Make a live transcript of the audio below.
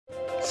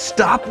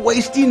Stop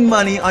wasting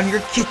money on your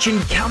kitchen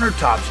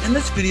countertops. In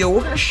this video, we're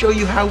going to show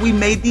you how we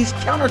made these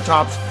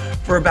countertops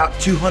for about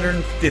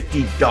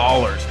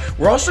 $250.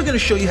 We're also going to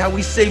show you how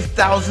we saved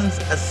thousands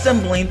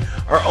assembling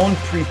our own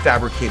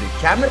prefabricated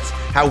cabinets,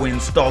 how we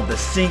installed the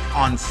sink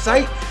on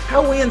site,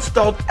 how we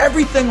installed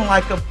everything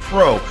like a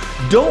pro.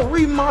 Don't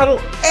remodel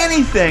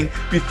anything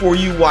before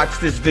you watch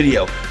this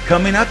video.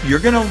 Coming up, you're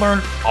going to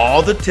learn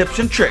all the tips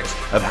and tricks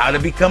of how to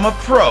become a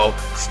pro.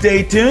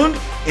 Stay tuned,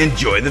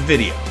 enjoy the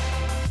video.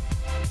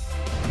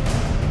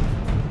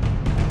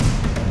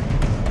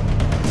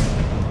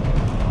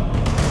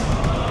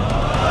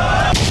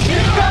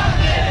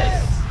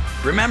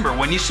 Remember,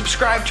 when you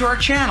subscribe to our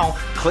channel,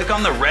 click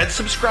on the red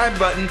subscribe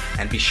button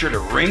and be sure to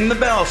ring the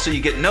bell so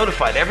you get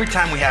notified every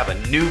time we have a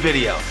new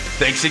video.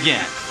 Thanks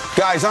again.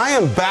 Guys, I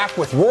am back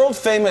with world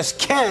famous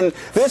Ken.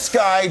 This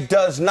guy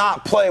does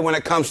not play when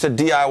it comes to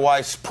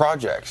DIY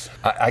projects.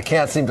 I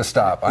can't seem to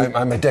stop.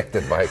 I'm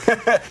addicted, Mike.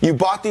 You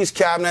bought these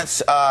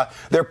cabinets.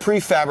 They're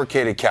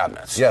prefabricated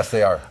cabinets. Yes,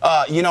 they are.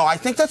 You know, I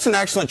think that's an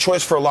excellent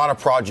choice for a lot of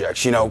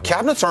projects. You know,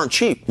 cabinets aren't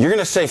cheap. You're going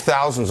to save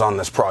thousands on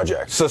this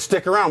project. So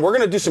stick around. We're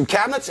going to do some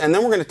cabinets, and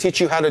then we're going to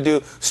teach you how to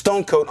do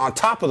stone coat on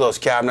top of those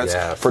cabinets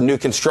for new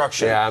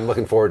construction. Yeah, I'm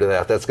looking forward to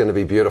that. That's going to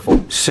be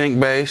beautiful. Sink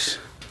base,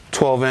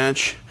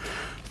 12-inch.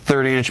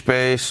 30-inch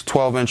base,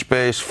 12-inch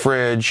base,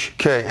 fridge.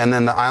 Okay, and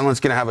then the island's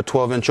going to have a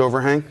 12-inch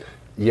overhang?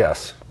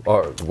 Yes,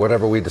 or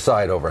whatever we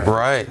decide overhang.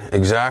 Right,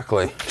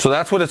 exactly. So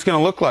that's what it's going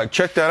to look like.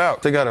 Check that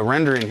out. They got a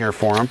rendering here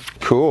for them.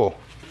 Cool.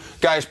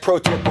 Guys, pro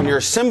tip, when you're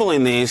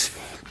assembling these,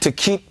 to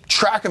keep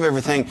track of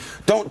everything,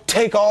 don't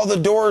take all the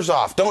doors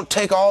off. Don't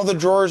take all the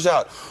drawers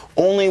out.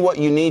 Only what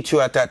you need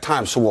to at that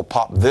time. So we'll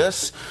pop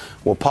this,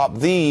 we'll pop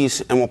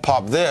these, and we'll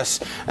pop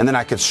this, and then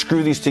I can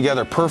screw these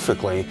together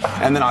perfectly,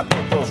 and then I'll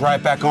put those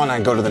right back on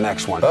and go to the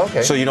next one.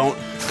 Okay. So you don't,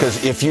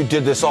 because if you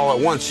did this all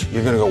at once,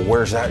 you're going to go,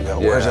 where's that go?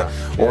 Where's that?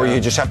 Or you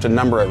just have to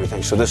number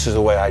everything. So this is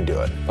the way I do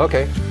it.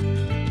 Okay.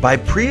 By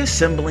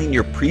pre-assembling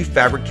your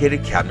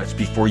prefabricated cabinets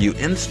before you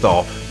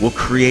install will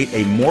create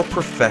a more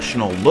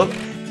professional look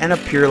and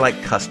appear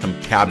like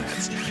custom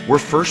cabinets. We're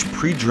first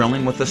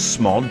pre-drilling with a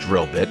small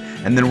drill bit,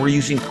 and then we're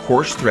using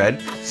coarse thread,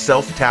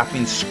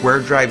 self-tapping square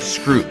drive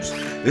screws.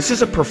 This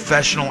is a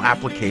professional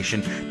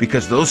application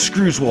because those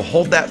screws will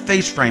hold that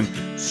face frame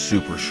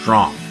super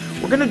strong.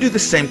 We're going to do the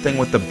same thing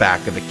with the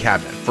back of the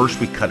cabinet. First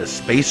we cut a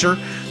spacer,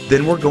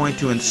 then we're going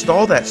to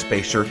install that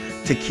spacer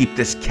to keep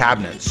this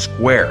cabinet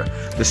square.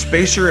 The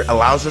spacer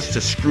allows us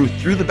to screw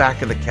through the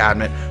back of the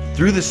cabinet,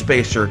 through the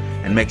spacer,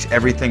 and makes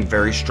everything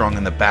very strong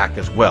in the back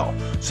as well,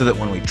 so that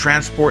when we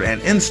transport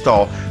and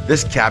install,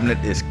 this cabinet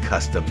is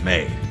custom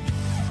made.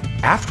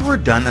 After we're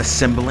done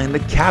assembling the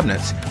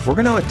cabinets, we're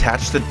going to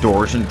attach the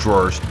doors and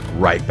drawers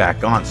right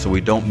back on so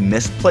we don't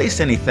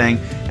misplace anything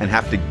and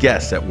have to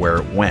guess at where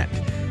it went.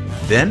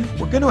 Then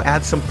we're going to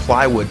add some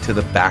plywood to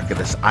the back of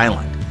this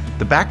island.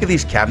 The back of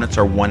these cabinets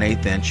are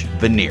 1/8 inch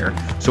veneer,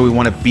 so we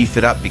want to beef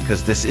it up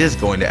because this is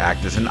going to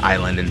act as an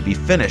island and be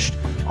finished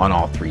on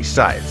all three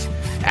sides.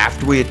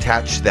 After we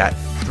attach that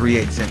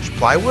 3/8 inch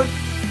plywood,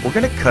 we're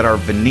going to cut our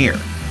veneer.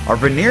 Our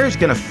veneer is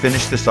going to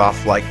finish this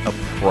off like a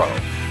pro.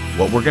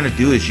 What we're going to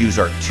do is use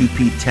our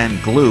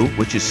 2P10 glue,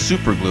 which is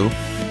super glue,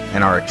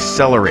 and our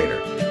accelerator.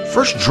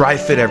 First, dry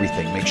fit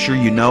everything. Make sure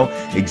you know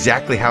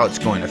exactly how it's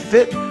going to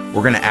fit.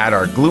 We're going to add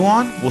our glue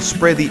on. We'll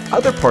spray the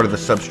other part of the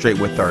substrate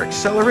with our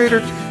accelerator,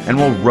 and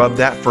we'll rub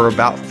that for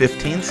about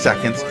 15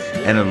 seconds,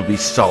 and it'll be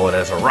solid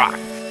as a rock.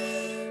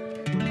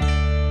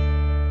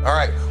 All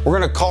right, we're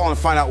going to call and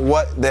find out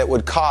what that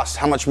would cost,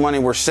 how much money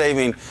we're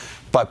saving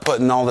by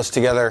putting all this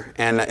together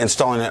and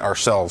installing it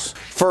ourselves.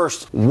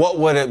 First, what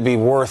would it be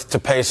worth to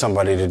pay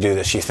somebody to do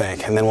this, you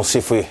think? And then we'll see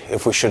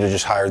if we should have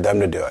just hired them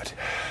to do it.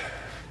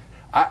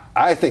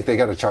 I think they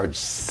got to charge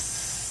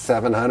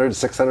 $700,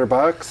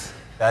 $600.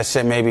 I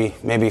say maybe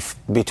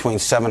between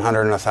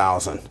 $700 and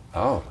 $1,000.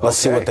 Oh, okay. Let's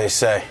see what they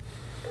say.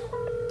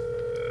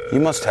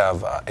 You must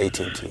have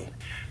AT&T.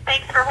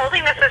 Thanks for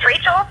holding. This is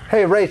Rachel.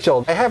 Hey,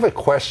 Rachel, I have a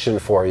question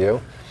for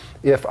you.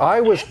 If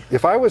I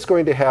was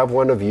going to have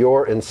one of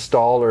your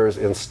installers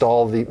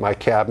install my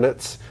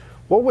cabinets,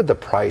 what would the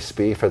price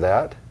be for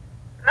that?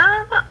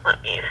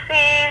 Let me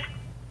see.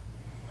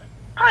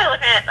 Probably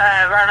looking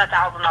at around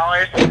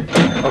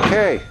 $1,000.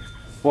 Okay.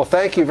 Well,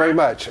 thank you very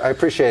much. I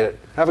appreciate it.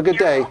 Have a good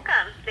day. You're welcome.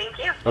 Thank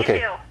you. Okay.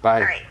 You too.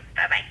 Bye. All right.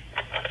 Bye-bye.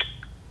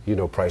 You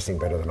know pricing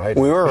better than I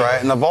do. We were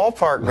right in the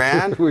ballpark,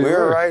 man. we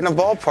were right in the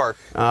ballpark.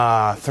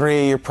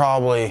 3, you're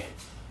probably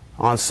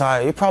on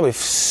site. You're probably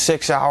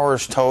 6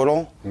 hours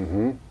total.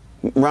 Mm-hmm.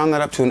 Round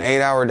that up to an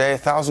 8-hour day.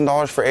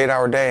 $1,000 for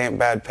 8-hour day ain't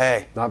bad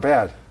pay. Not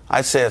bad.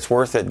 I'd say it's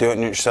worth it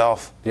doing it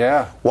yourself.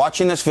 Yeah.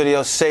 Watching this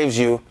video saves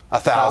you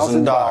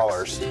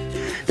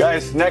 $1,000.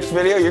 Guys, next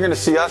video, you're going to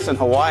see us in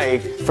Hawaii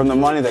from the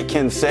money that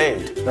Ken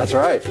saved. That's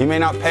right. He may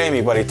not pay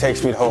me, but he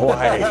takes me to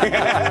Hawaii.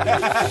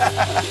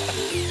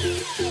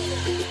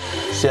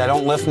 See, I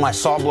don't lift my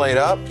saw blade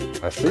up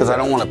because I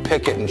don't want to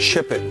pick it and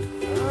chip it.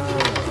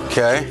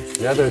 Okay?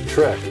 Another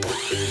trick.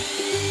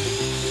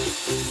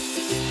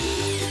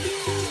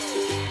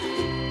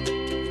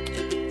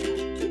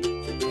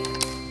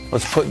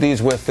 let's put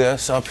these with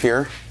this up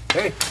here.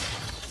 Okay.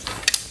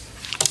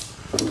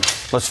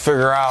 Let's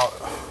figure out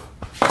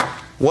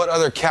what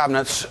other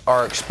cabinets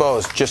are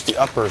exposed. Just the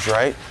uppers,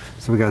 right?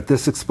 So we got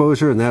this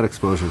exposure and that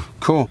exposure.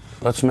 Cool.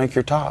 Let's make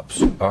your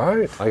tops. All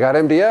right. I got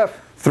MDF.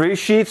 3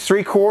 sheets,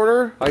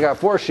 3/4. I got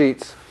 4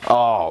 sheets.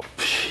 Oh,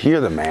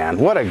 you're the man.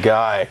 What a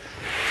guy.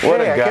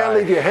 What a guy. I can't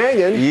leave you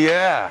hanging.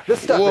 Yeah.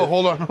 This stuff. Whoa,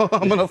 hold on.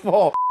 I'm gonna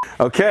fall.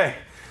 Okay.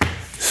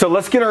 So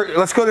let's go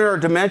to our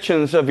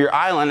dimensions of your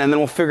island, and then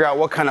we'll figure out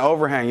what kind of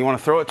overhang. You want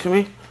to throw it to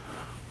me?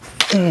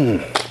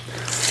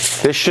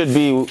 This should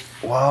be,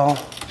 well,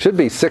 should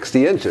be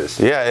 60 inches.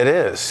 yeah, it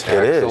is.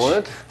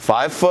 Excellent. It is.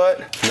 5 foot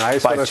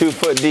Nice by 2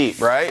 foot deep,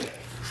 right?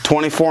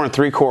 24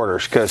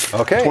 3/4, because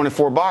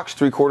 24 box,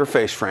 3/4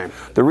 face frame.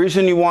 The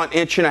reason you want 1.5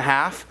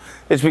 inches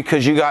is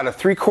because you got a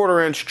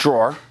 3/4 inch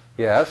drawer.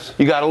 Yes.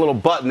 You got a little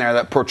button there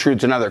that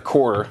protrudes another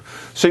 1/4.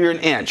 So you're 1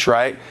 inch,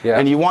 right? Yeah.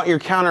 And you want your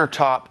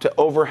countertop to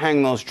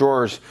overhang those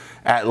drawers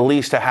at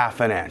least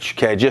 1/2 inch,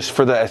 okay? Just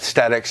for the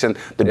aesthetics and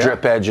the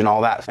drip edge and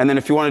all that. And then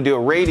if you want to do a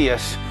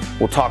radius,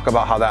 we'll talk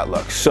about how that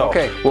looks. So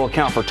we'll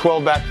account for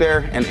 12 back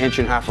there and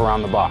 1.5 inches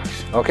around the box.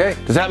 Okay.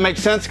 Does that make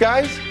sense,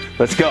 guys?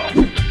 Let's go.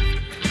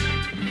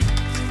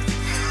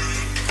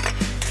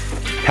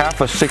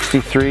 Half of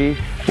 63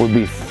 would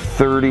be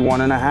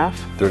 31.5.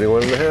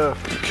 31.5.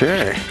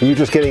 Okay. You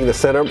just getting the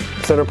center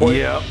point?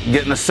 Yep,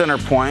 getting the center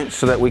point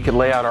so that we could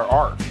lay out our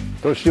arc.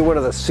 Don't you do one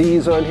of the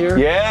C's on here?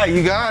 Yeah,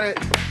 you got it.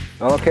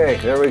 Okay,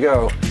 there we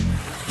go.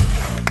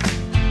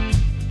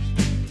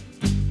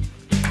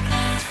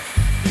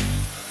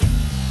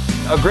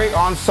 A great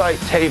on-site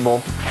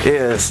table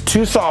is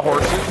 2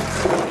 sawhorses.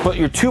 Put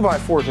your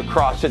 2x4s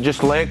across it.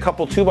 Just lay a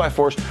couple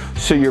 2x4s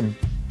so your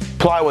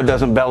plywood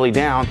doesn't belly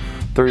down.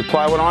 Throw your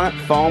plywood on it,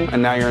 foam,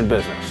 and now you're in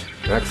business.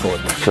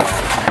 Excellent. So,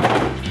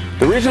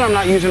 the reason I'm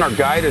not using our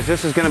guide is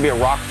this is going to be a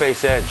rock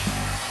face edge.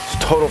 It's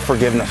total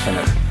forgiveness in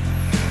it.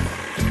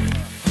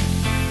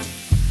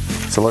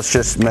 So let's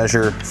just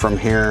measure from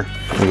here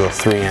and go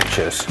 3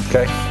 inches.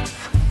 Okay.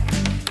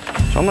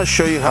 So I'm going to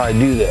show you how I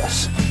do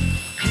this.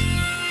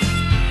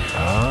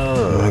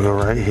 I'm going to go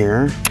right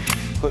here.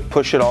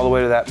 Push it all the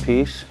way to that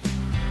piece.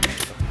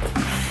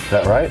 Is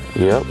that right?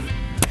 Yep.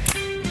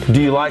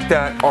 Do you like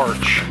that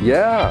arch?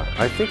 Yeah,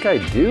 I think I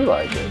do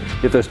like it.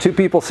 If there's 2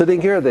 people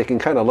sitting here, they can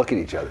kind of look at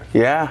each other.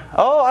 Yeah.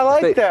 Oh, I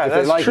like that. If That's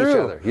they like true. each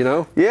other, you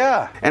know?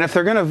 Yeah. And if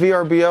they're going to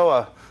VRBO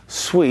a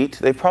suite,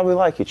 they probably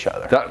like each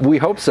other. We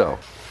hope so.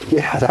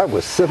 Yeah, that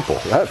was simple.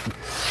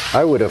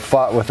 I would have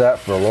fought with that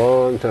for a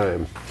long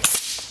time.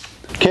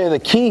 Okay, the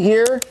key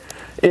here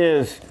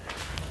is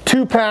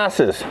 2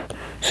 passes.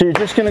 So you're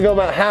just going to go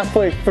about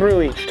halfway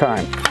through each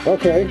time.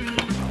 Okay.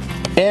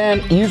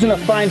 And using a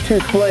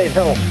fine-tooth blade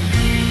helps.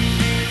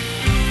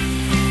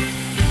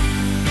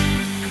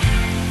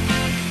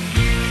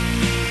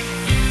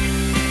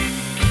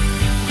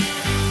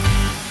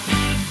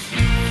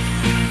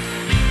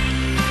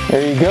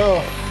 There you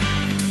go.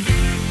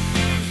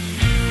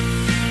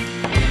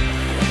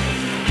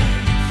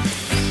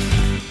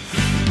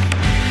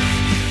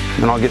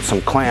 And I'll get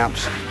some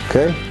clamps.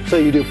 Okay. So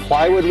you do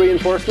plywood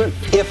reinforcement?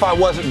 If I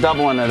wasn't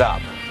doubling it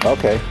up.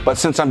 Okay. But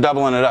since I'm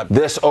doubling it up,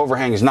 this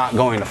overhang is not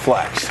going to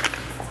flex.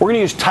 We're going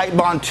to use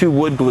Titebond 2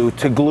 wood glue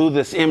to glue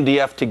this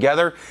MDF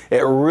together.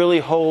 It really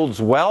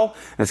holds well,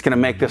 and it's going to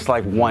make this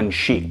like one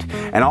sheet.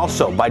 And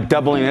also, by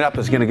doubling it up,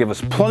 it's going to give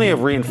us plenty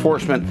of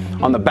reinforcement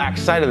on the back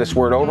side of this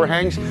where it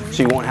overhangs,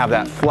 so you won't have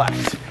that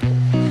flex.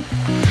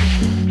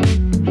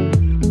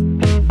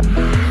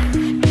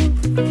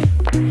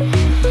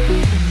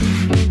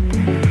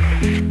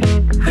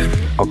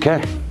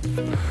 Okay,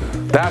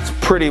 that's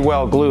pretty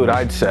well glued,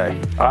 I'd say.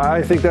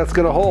 I think that's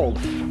going to hold.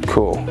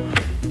 Cool.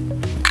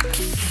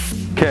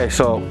 Okay,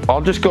 so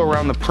I'll just go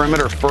around the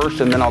perimeter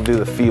first and then I'll do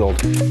the field.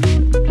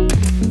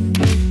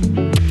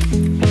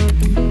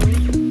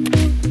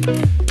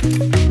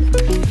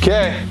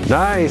 Okay.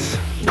 Nice.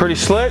 Pretty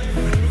slick.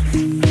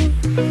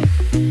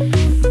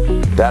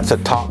 That's a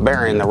top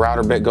bearing. The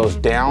router bit goes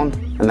down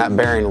and that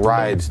bearing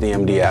rides the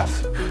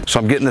MDF. So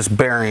I'm getting this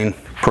bearing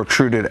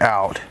protruded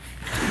out.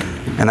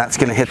 And that's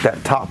going to hit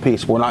that top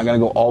piece. We're not going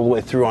to go all the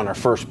way through on our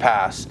first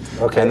pass.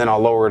 Okay. And then I'll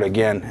lower it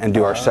again and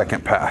do our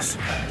second pass.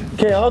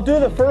 Okay, I'll do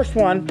the first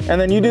one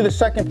and then you do the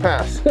second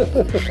pass.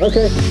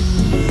 Okay.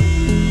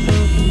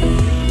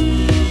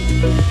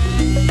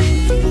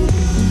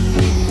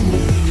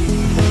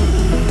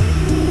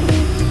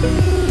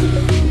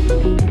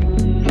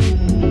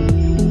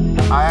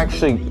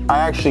 I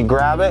actually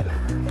grab it,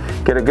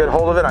 get a good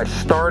hold of it, I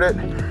start it,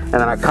 and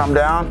then I come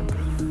down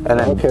and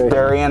then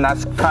bury in.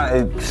 That's kind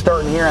of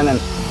starting here and then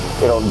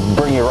it'll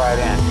bring you right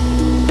in.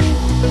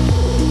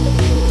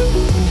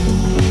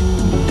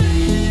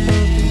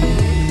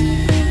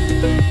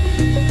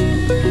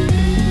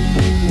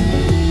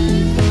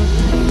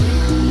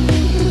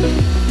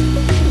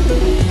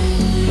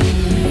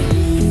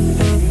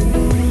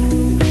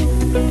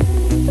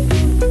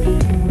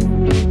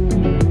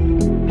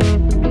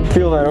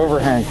 Feel that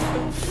overhang.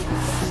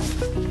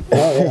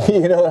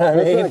 You know what I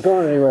mean? It's not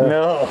going anywhere.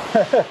 No.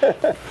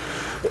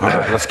 All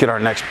right, let's get our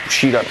next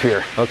sheet up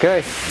here.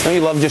 Okay. Don't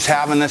you love just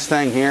having this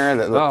thing here?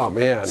 That, Oh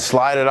man.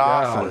 slide it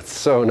off. Wow, and, it's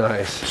so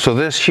nice. so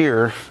this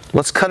here,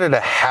 let's cut it a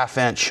 1/2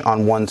 inch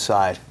on one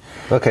side.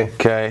 Okay.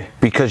 Okay,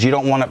 because you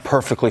don't want it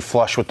perfectly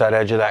flush with that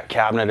edge of that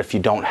cabinet if you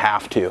don't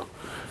have to.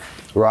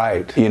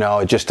 Right. You know,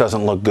 it just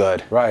doesn't look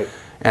good. Right.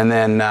 And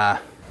then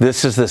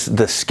this is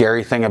the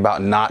scary thing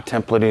about not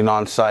templating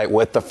on site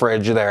with the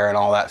fridge there and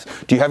all that.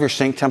 Do you have your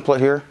sink template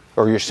here,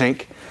 or your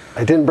sink?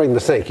 I didn't bring the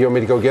sink. You want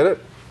me to go get it?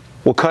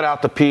 We'll cut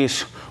out the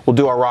piece, we'll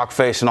do our rock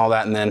face and all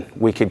that, and then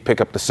we could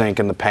pick up the sink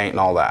and the paint and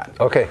all that.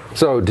 Okay.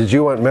 So did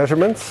you want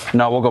measurements?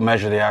 No, we'll go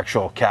measure the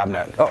actual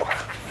cabinet. Oh,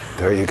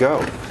 there you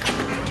go.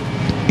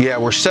 Yeah,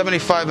 we're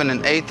 75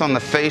 1/8 on the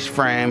face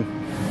frame.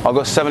 I'll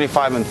go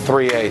 75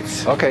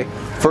 3/8. Okay.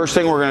 First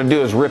thing we're gonna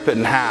do is rip it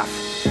in half.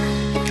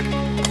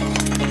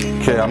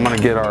 Okay, I'm gonna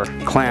get our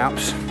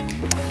clamps.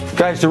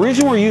 Guys, the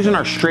reason we're using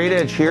our straight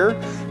edge here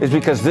is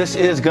because this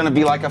is gonna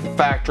be like a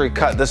factory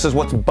cut. This is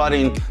what's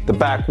butting the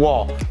back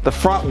wall. The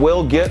front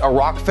will get a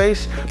rock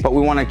face, but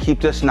we wanna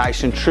keep this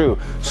nice and true.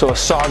 So a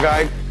saw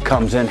guide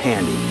comes in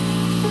handy.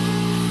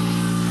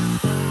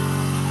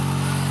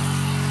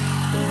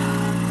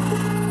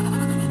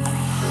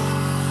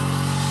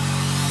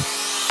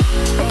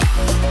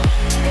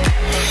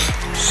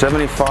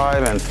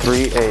 $75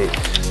 3/8.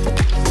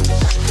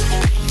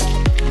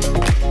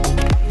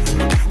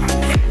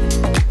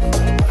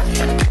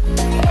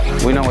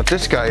 We know what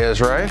this guy is,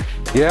 right?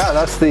 Yeah,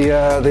 that's the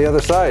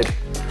other side.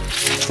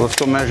 So let's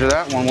go measure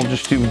that one. We'll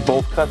just do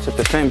both cuts at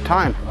the same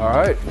time. All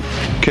right.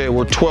 Okay,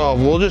 we're 12.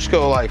 We'll just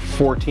go like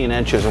 14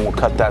 inches and we'll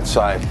cut that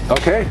side.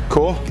 Okay.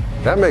 Cool?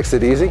 That makes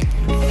it easy.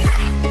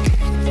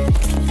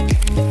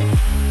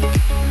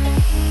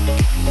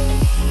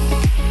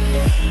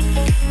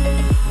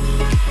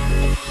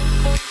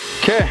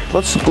 Okay,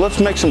 let's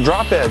make some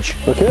drop edge.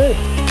 Okay.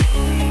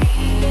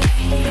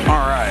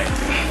 All right.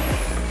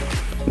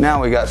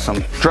 Now we got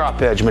some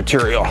drop edge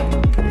material.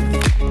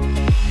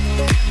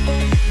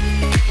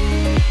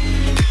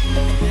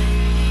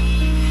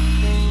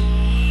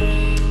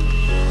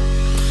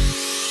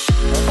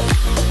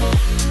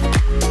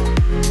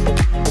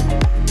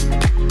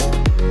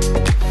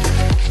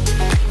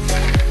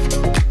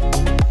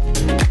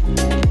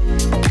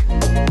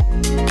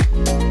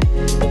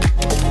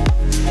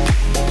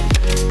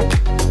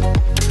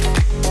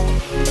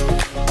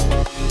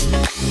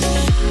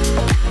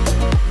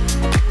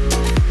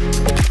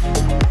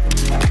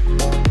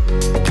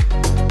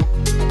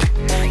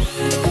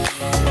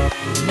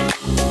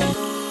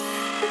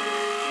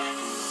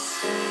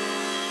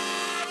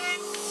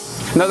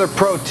 Another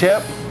pro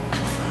tip,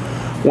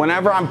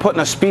 whenever I'm putting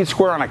a speed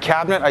square on a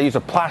cabinet, I use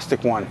a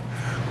plastic one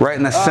right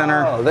in the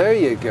center. Oh, there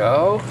you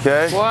go.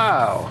 Okay.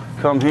 Wow.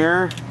 Come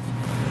here.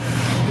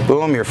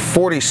 Boom, you're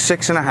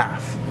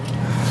 46.5.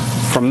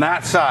 From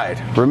that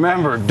side.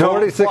 Remember, don't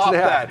 46 flop and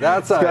a half. that.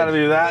 That side. It's gotta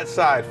be that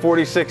side,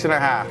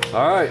 46.5.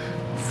 All right.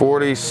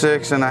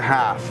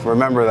 46.5,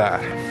 remember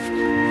that.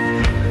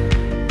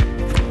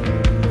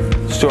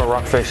 Let's do our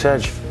rock face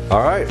edge.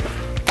 All right.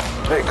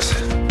 Thanks.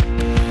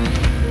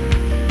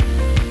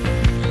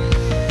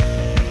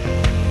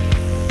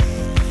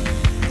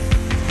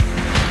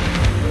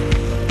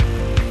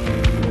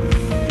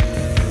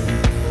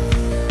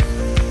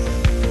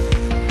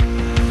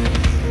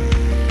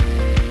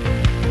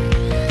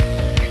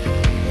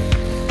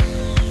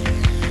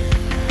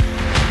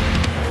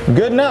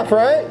 Good enough,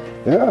 right?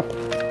 Yeah.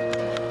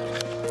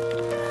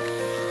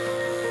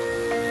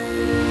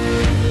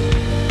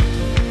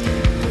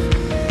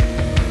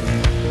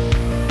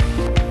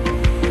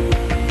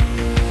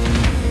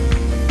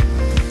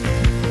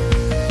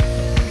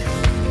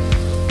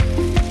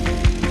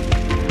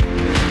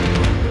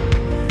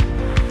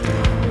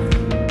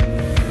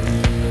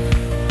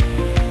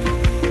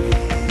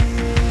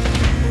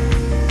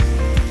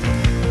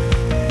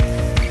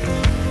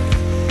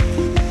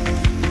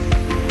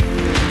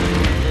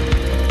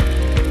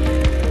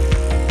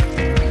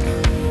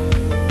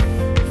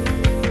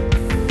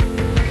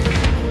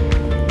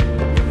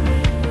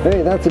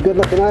 Hey, that's a good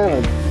looking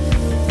island.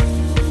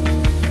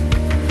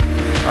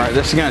 All right,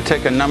 this is gonna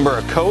take a number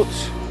of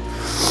coats,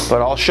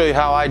 but I'll show you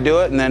how I do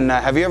it. And then,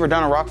 have you ever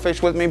done a rock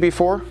face with me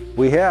before?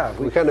 We have.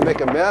 We kind of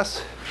make a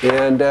mess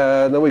and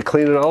then we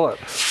clean it all up.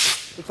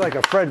 It's like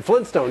a Fred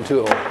Flintstone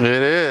tool. It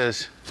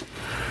is.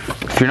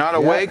 If you're not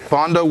awake,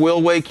 Bondo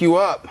will wake you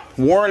up.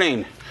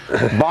 Warning,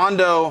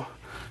 Bondo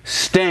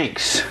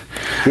stinks.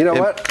 You know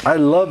what? I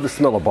love the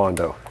smell of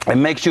Bondo. It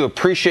makes you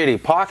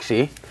appreciate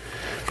epoxy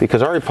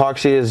because our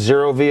epoxy is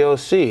 0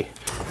 VOC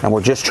and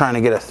we're just trying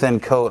to get a thin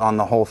coat on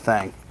the whole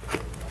thing.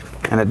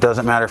 And it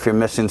doesn't matter if you're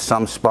missing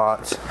some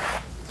spots.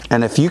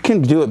 And if you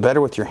can do it better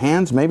with your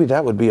hands, maybe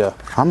that would be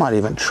I might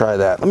even try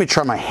that. Let me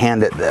try my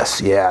hand at this.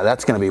 Yeah,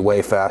 that's gonna be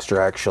way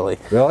faster actually.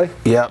 Really?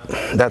 Yep,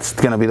 that's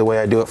gonna be the way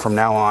I do it from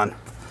now on.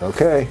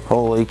 Okay.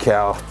 Holy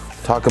cow,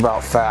 talk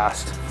about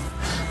fast.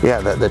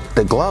 Yeah,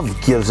 the glove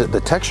gives it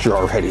the texture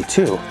already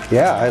too.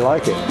 Yeah, I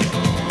like it.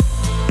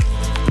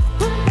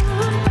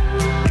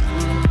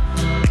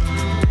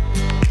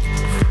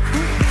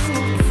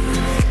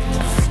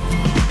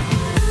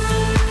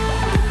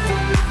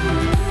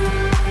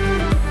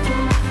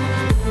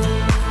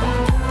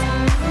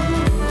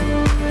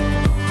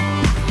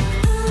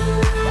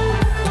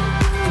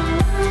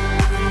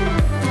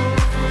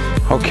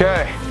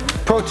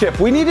 tip,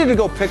 we needed to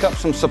go pick up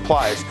some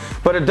supplies,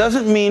 but it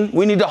doesn't mean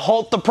we need to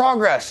halt the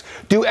progress.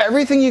 Do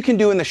everything you can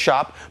do in the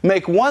shop,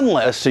 make one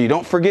list so you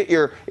don't forget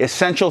your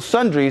essential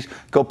sundries,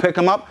 go pick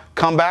them up,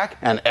 come back,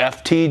 and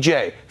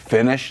FTJ,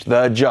 finish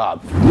the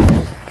job.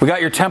 We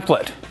got your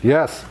template.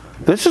 Yes.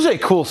 This is a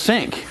cool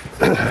sink.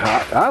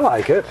 I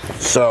like it.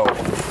 So,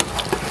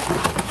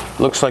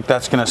 looks like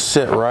that's gonna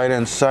sit right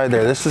inside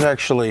there. This is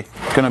actually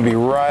gonna be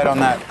right on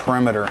that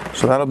perimeter.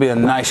 So that'll be a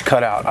nice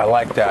cutout. I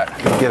like that.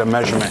 Get a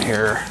measurement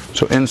here.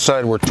 So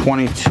inside we're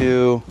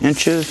 22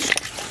 inches,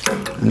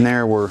 and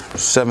there we're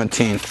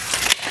 17.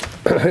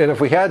 And if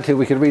we had to,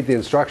 we could read the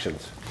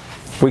instructions.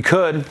 We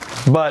could,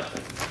 but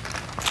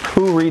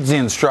who reads the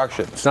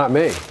instructions? Not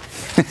me.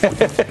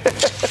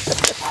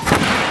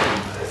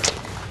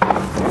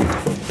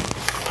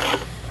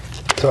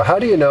 So how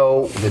do you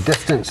know the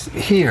distance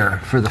here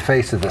for the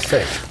face of the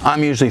sink?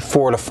 I'm usually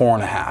 4 to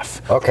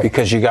 4.5. Okay.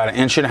 Because you got an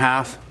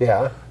 1.5 inches.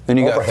 Yeah. Then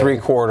you got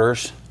Overhang.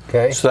 3/4.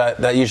 Okay. So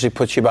that usually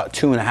puts you about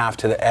 2.5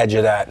 to the edge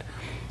of that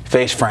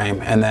face frame,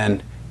 and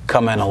then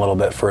come in a little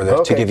bit further to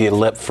Okay. give you a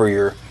lip for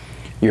your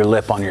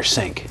lip on your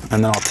sink.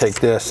 And then I'll take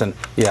this, and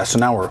yeah, so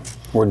now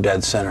we're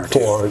dead center too.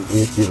 4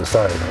 either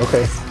side.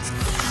 Okay.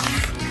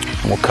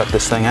 And we'll cut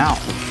this thing out.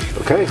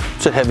 Okay.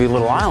 It's a heavy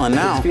little island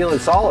now. It's feeling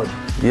solid.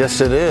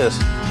 Yes, it is.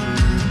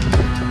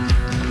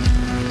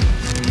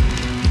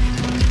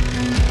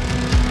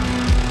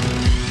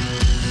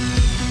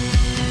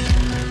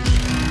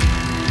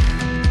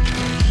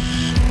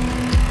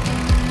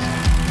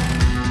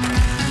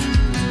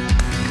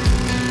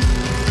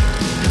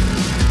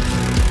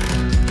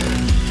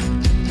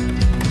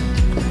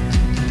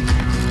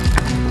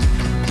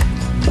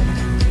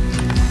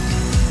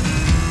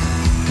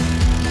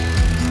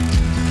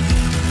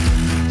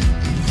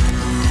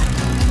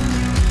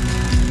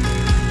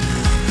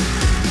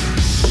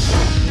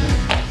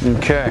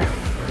 Okay.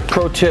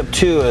 Pro tip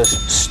 2 is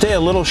stay a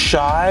little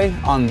shy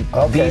on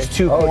these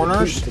two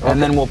corners,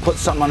 and then we'll put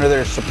something under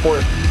there to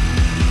support.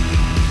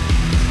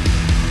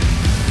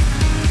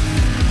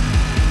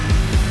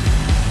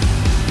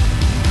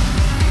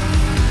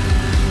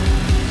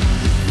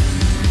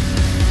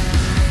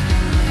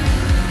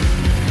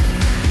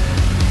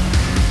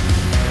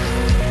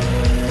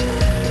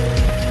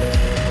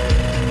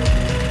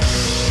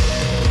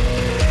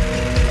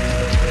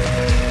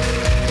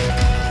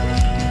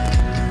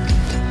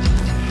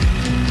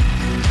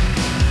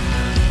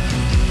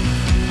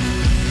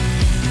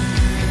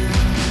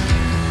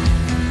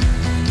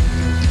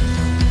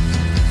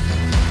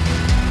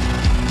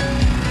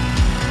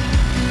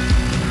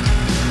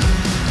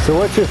 So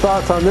what's your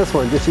thoughts on this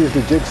one? Just use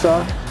the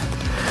jigsaw?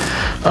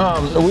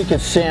 We could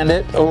sand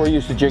it or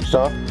use the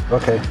jigsaw.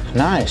 Okay.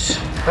 Nice.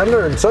 I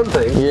learned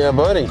something. Yeah,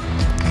 buddy.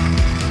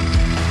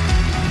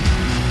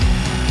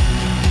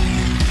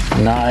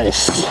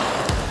 Nice.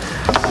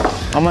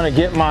 I'm gonna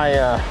get my,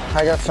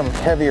 I got some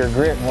heavier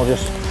grit, and we'll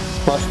just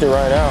bust it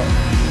right out.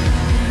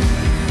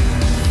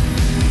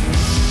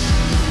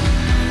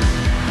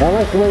 I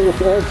like the way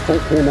this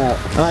edge came out.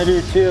 I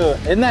do too.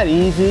 Isn't that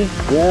easy?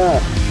 Yeah.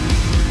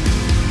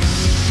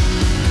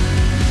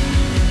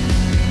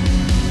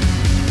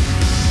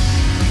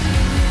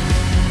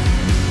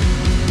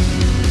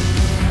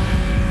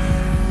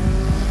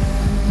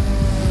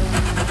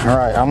 All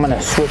right, I'm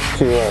gonna switch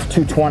to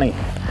 220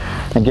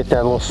 and get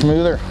that a little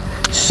smoother.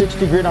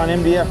 60 grit on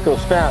MDF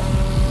goes fast.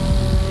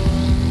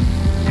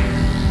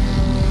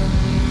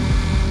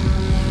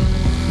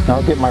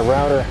 I'll get my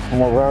router, and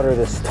we'll router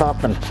this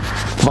top and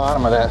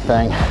bottom of that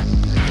thing.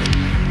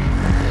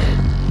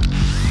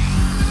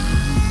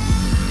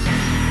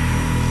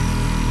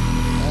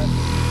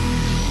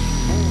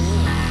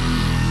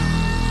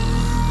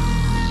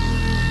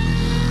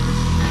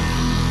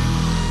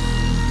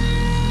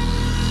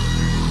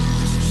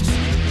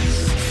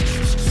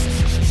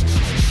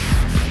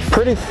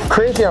 Pretty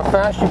crazy how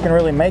fast you can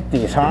really make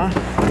these, huh?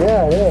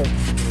 Yeah, it is.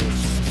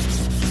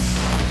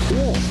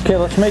 Yeah. Okay,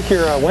 let's make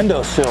your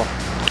windowsill.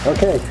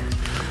 Okay.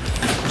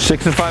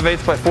 6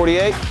 5/8 by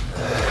 48.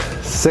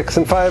 6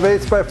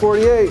 5/8 by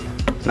 48.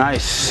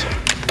 Nice.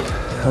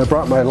 I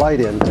brought my light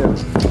in too.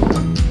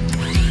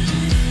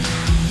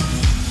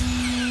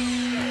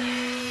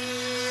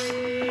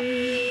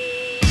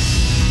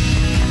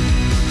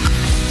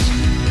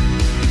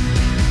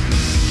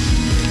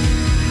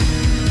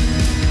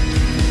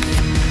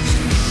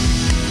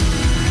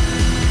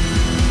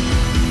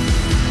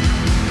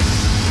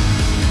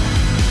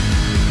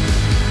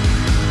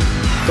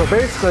 So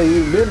basically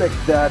you mimic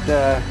that,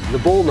 the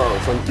bull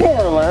nose.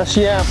 More or less,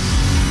 yeah.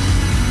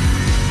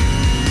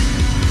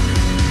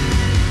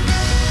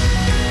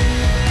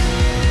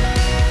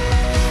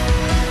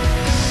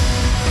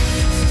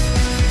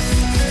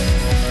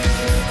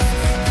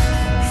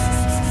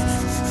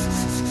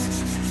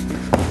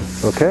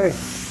 Okay,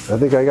 I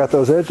think I got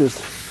those edges.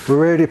 We're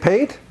ready to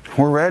paint?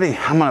 We're ready.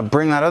 I'm gonna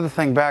bring that other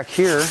thing back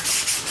here.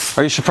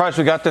 Are you surprised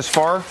we got this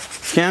far,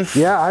 Ken?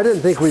 Yeah, I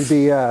didn't think we'd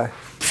be,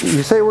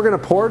 you say we're gonna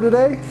pour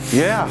today?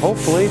 Yeah,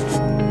 hopefully.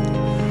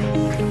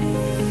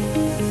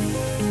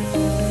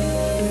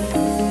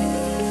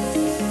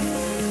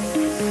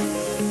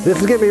 This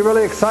is getting me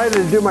really excited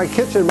to do my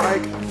kitchen,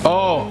 Mike.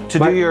 Oh, to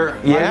do your,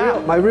 yeah?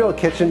 My real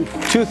kitchen.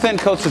 2 thin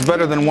coats is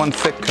better than 1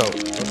 thick coat.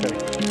 Okay.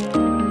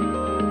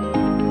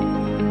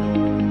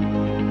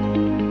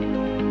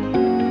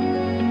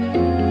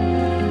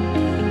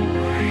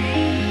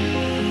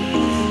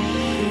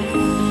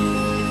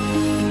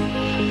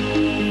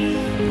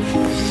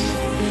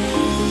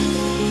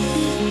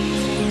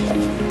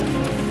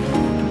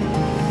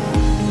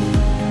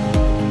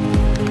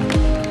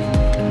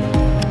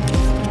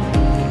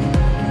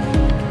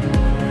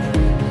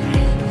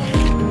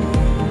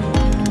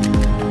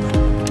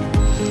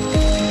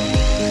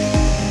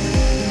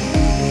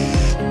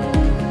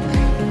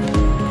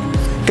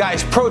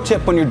 Guys, pro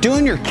tip, when you're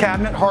doing your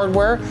cabinet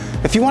hardware,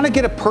 if you want to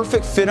get a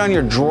perfect fit on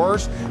your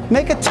drawers,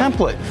 make a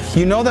template.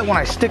 You know that when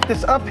I stick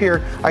this up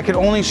here, I can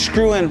only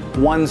screw in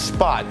 1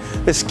 spot.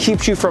 This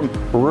keeps you from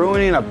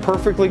ruining a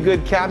perfectly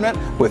good cabinet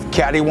with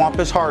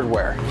cattywampus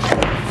hardware.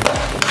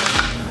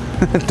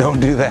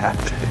 Don't do that.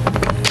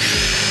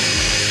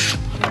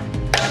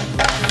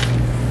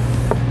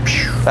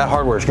 That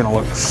hardware is going to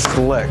look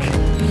slick.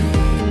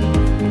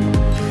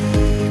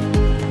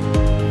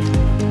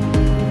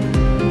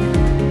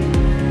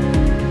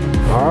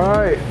 All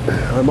right,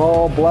 I'm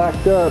all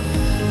blacked up.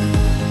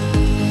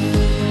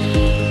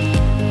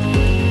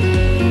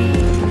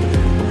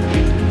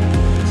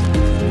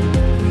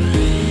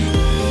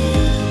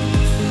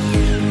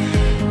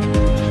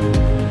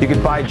 You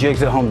could buy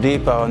jigs at Home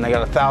Depot and they got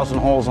 1,000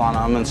 holes on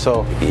them, and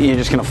so you're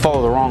just going to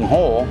follow the wrong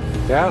hole.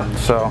 Yeah.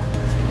 So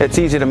it's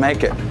easy to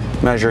make it.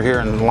 Measure here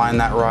and line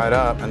that right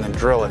up and then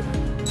drill it.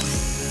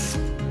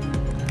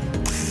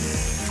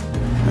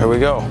 There we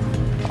go.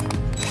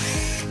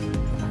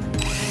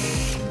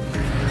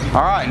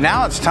 All right,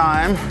 now it's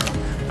time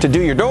to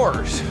do your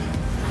doors.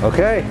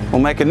 Okay. We'll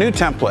make a new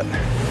template.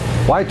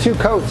 Why 2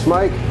 coats,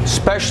 Mike?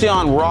 Especially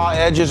on raw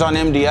edges on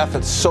MDF,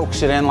 it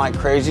soaks it in like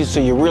crazy, so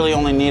you really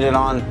only need it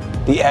on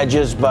the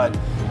edges, but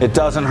it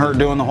doesn't hurt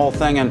doing the whole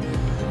thing. And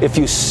if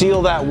you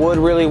seal that wood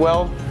really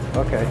well,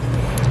 okay.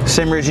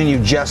 same reason you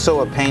gesso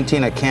a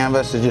painting, a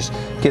canvas, to just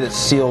get it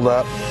sealed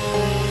up.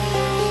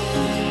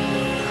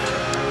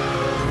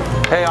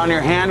 Hey, on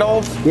your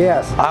handles,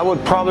 Yes. I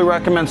would probably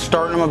recommend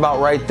starting them about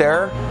right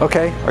there.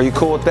 Okay. Are you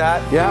cool with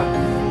that? Yeah.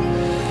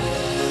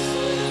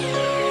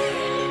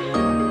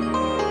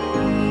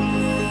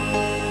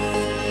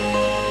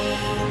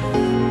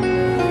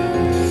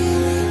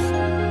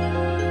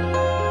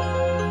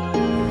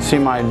 See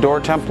my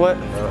door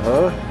template?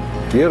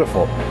 Uh-huh.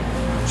 Beautiful.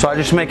 So I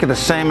just make it the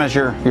same as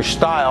your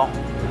style,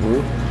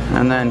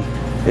 and then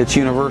it's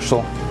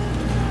universal,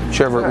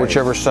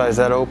 whichever size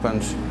that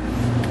opens.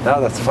 Now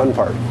that's the fun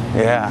part.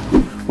 Yeah.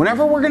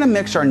 Whenever we're going to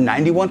mix our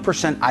 91%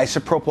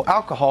 isopropyl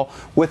alcohol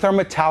with our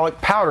metallic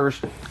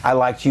powders, I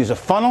like to use a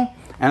funnel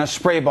and a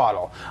spray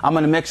bottle. I'm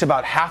going to mix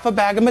about half a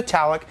bag of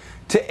metallic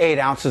to 8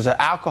 ounces of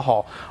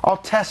alcohol. I'll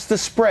test the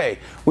spray.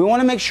 We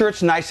want to make sure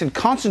it's nice and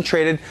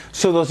concentrated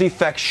so those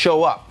effects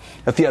show up.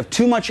 If you have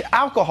too much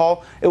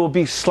alcohol, it will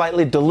be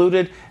slightly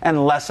diluted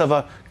and less of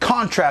a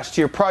contrast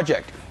to your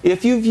project.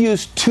 If you've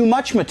used too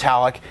much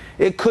metallic,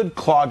 it could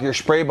clog your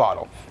spray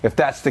bottle. If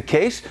that's the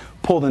case,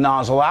 pull the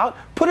nozzle out,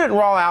 put it in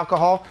raw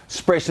alcohol,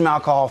 spray some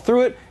alcohol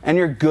through it, and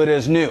you're good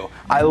as new.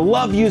 I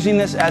love using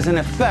this as an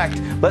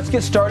effect. Let's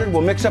get started.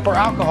 We'll mix up our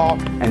alcohol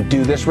and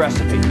do this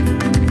recipe.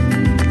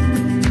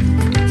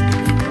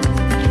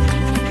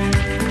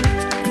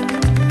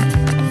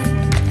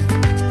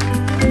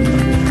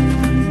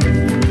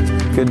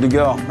 Good to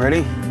go.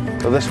 Ready?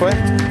 Go this way.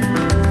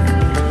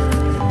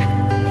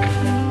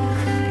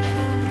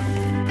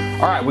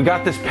 All right, we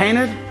got this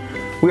painted.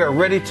 We are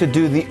ready to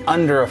do the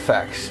under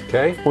effects.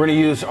 Okay. We're going to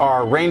use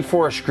our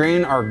rainforest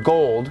green, our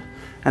gold,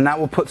 and that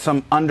will put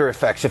some under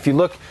effects. If you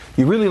look,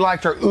 you really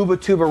liked our Uba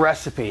Tuba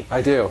recipe.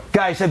 I do.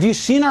 Guys, have you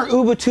seen our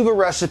Uba Tuba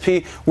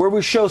recipe where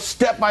we show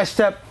step by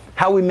step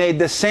how we made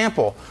this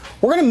sample?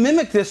 We're going to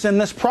mimic this in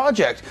this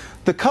project.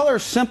 The color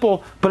is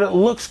simple, but it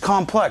looks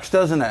complex,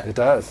 doesn't it? It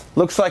does.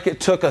 Looks like it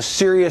took a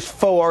serious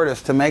faux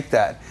artist to make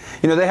that.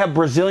 You know, they have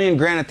Brazilian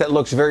granite that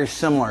looks very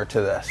similar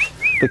to this.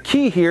 The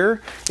key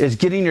here is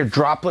getting your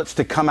droplets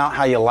to come out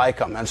how you like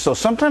them. And so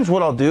sometimes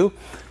what I'll do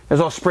is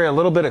I'll spray a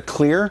little bit of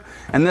clear,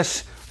 and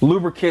this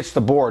lubricates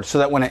the board so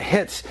that when it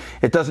hits,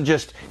 it doesn't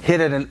just hit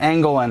at an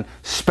angle and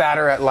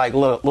spatter at like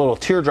little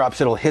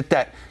teardrops. It'll hit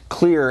that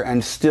clear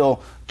and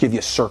still give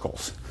you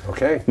circles.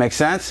 Okay. Make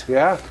sense?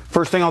 Yeah.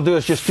 First thing I'll do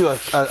is just do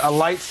a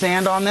light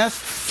sand on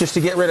this just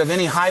to get rid of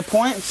any high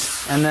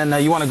points. And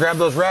then you want to grab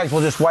those rags.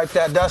 We'll just wipe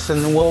that dust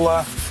and then we'll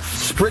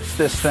spritz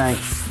this thing.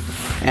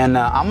 And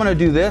I'm going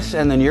to do this,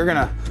 and then you're going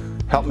to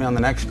help me on the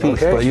next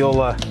piece. Okay. But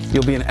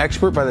you'll be an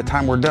expert by the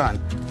time we're done.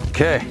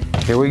 Okay,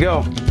 here we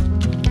go.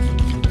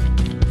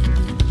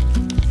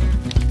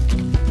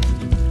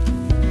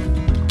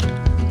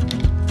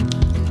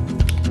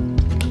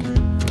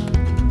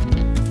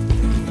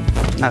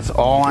 That's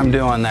all I'm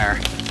doing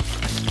there.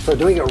 So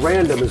doing it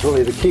random is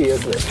really the key,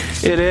 isn't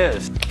it? It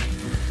is.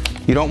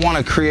 You don't want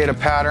to create a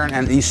pattern,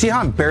 and you see how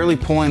I'm barely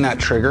pulling that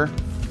trigger?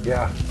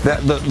 Yeah.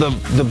 That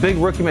the big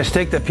rookie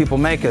mistake that people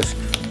make is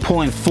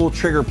pulling full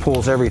trigger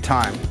pulls every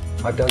time.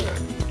 I've done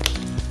that.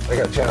 I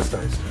got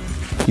chastised.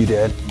 You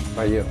did?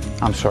 By you.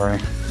 I'm sorry.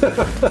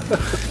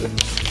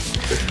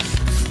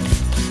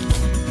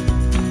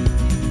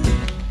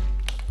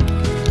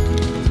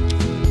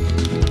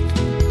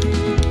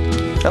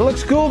 That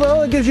looks cool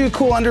though. It gives you a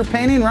cool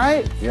underpainting,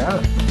 right? Yeah.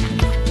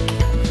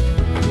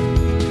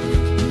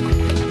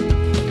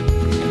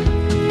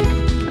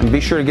 And be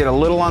sure to get a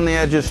little on the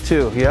edges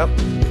too. Yep.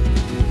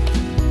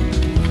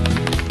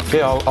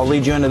 Okay, I'll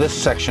lead you into this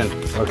section.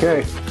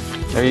 Okay.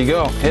 There you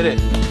go. Hit it.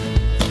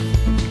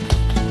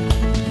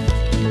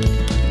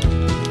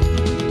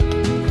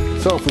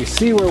 So if we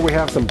see where we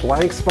have some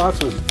blank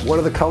spots with one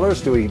of the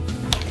colors, do we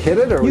hit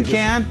it or You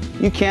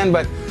can,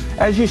 but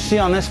as you see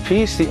on this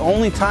piece, the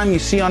only time you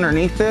see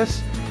underneath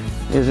this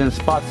is in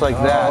spots like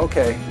that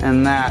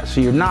and that.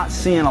 So you're not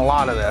seeing a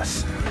lot of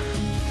this.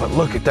 But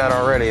look at that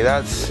already.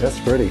 That's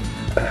pretty.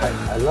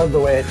 I love the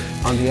way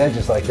it's on the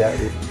edges like that,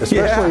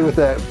 especially with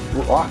that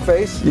rock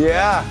face.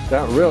 Yeah.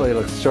 That really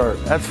looks sharp.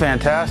 That's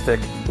fantastic.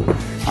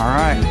 All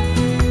right.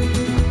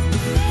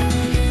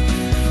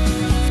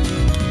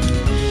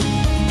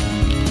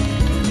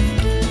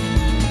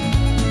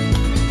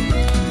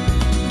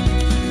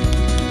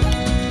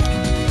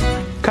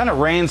 Kind of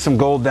rain some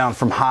gold down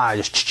from high,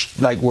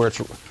 just like where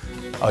it's,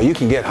 oh, you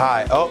can get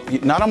high. Oh,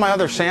 not on my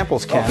other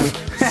samples, Ken.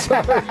 Oh,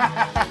 sorry.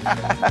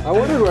 I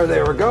wondered where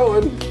they were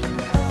going.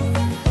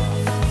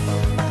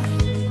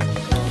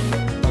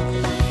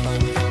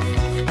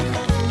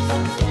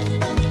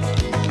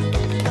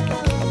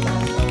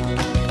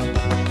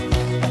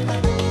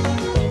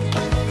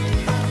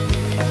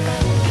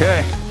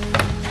 Okay,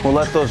 we'll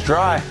let those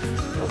dry.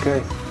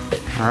 Okay.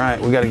 All right,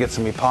 we got to get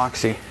some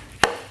epoxy.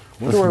 I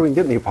wonder where we can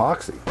get the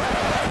epoxy.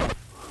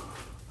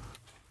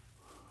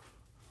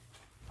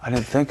 I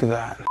didn't think of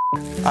that.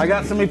 I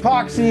got some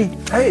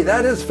epoxy. Hey,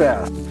 that is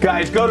fast.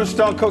 Guys, go to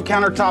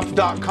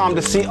stonecoatcountertops.com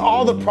to see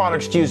all the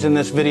products used in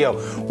this video.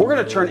 We're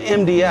gonna turn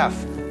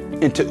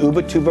MDF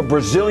into Tuba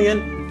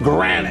Brazilian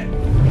granite.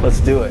 Let's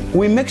do it.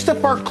 We mixed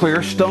up our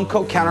clear Stone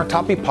Coat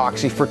Countertop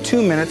Epoxy for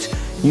 2 minutes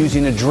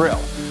using a drill.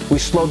 We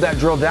slowed that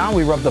drill down,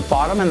 we rubbed the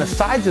bottom and the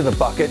sides of the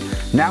bucket.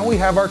 Now we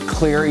have our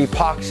clear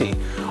epoxy.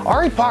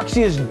 Our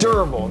epoxy is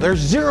durable. There's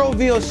 0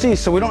 VOC,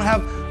 so we don't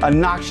have a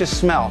noxious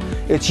smell.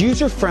 It's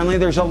user-friendly,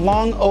 there's a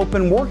long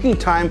open working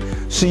time,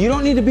 so you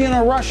don't need to be in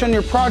a rush on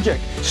your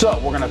project. So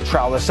we're gonna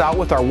trowel this out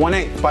with our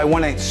 1/8 by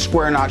 1/8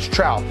 square notch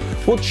trowel.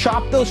 We'll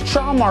chop those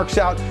trowel marks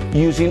out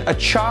using a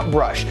chop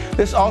brush.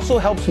 This also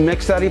helps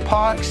mix that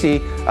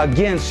epoxy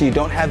again so you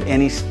don't have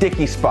any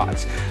sticky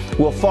spots.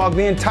 We'll fog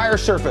the entire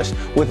surface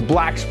with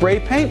black spray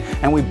paint,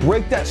 and we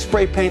break that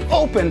spray paint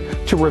open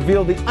to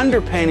reveal the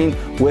underpainting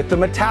with the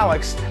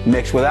metallics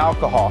mixed with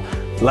alcohol.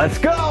 Let's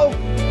go!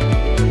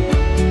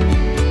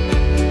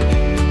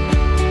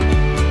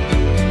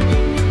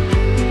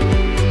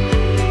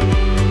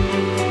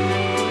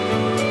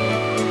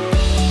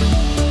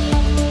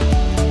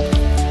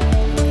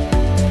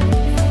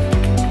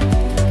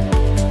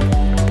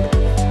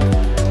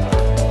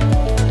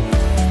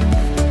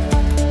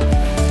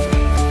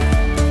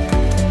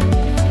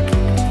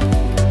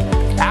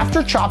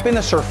 After chopping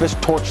the surface,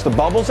 torch the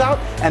bubbles out,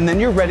 and then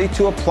you're ready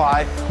to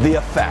apply the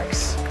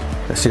effects.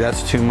 See,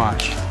 that's too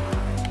much.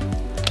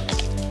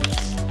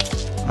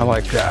 I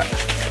like that.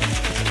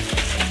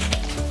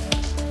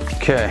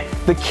 Okay.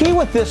 The key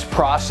with this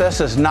process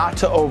is not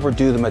to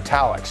overdo the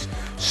metallics.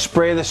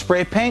 Spray the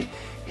spray paint,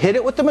 hit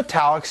it with the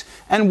metallics,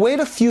 and wait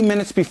a few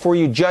minutes before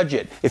you judge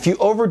it. If you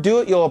overdo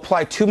it, you'll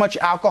apply too much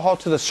alcohol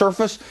to the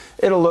surface.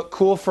 It'll look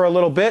cool for a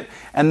little bit,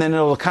 and then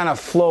it'll kind of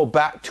flow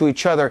back to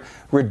each other,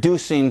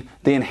 reducing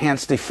the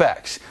enhanced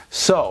effects.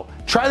 So,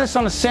 try this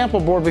on a sample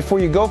board before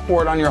you go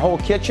for it on your whole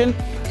kitchen,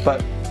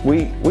 but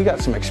we got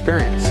some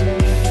experience.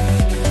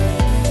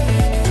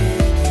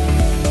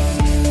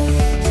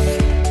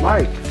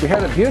 Mike, we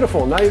had it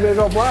beautiful, now you made it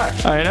all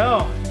black. I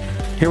know.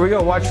 Here we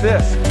go, watch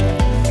this.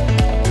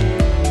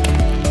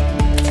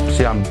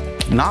 See, I'm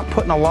not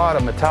putting a lot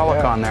of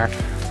metallic on there.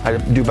 I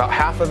do about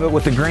half of it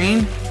with the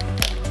green,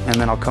 and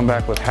then I'll come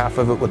back with half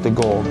of it with the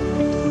gold.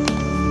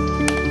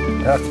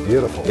 That's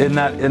beautiful. Isn't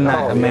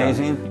that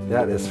amazing?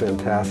 Yeah. That is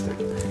fantastic.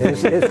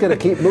 It's going to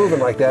keep moving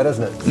like that,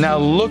 isn't it? Now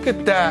look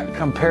at that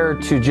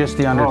compared to just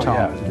the undertone.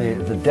 Oh, yeah.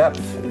 The depth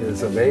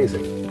is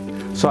amazing.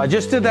 So I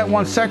just did that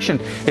one section.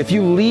 If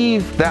you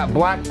leave that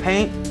black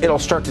paint, it'll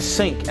start to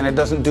sink and it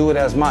doesn't do it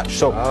as much.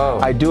 So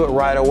I do it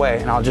right away,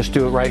 and I'll just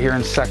do it right here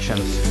in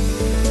sections.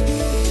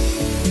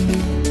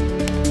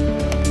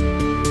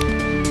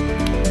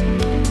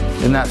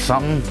 Isn't that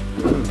something?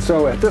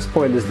 So at this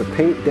point, is the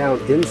paint down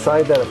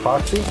inside that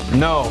epoxy?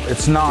 No,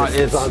 it's not.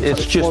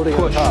 It's just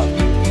pushed.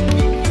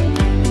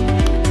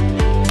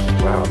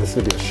 Wow, this is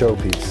going to be a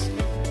showpiece.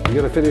 You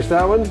going to finish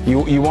that one?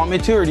 You want me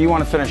to, or do you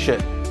want to finish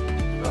it?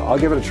 I'll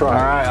give it a try.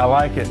 All right, I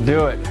like it.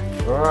 Do it.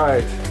 All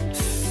right.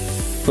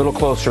 A little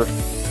closer.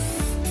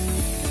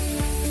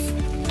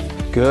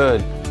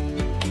 Good.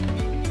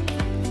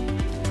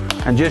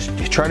 And just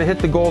try to hit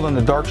the gold in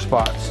the dark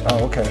spots.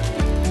 Oh, okay.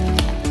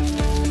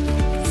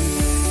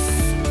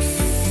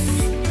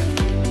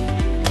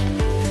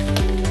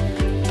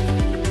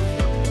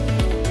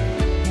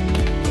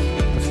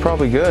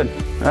 probably good.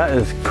 That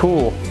is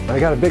cool. I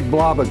got a big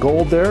blob of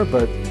gold there,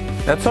 but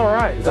that's all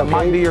right. That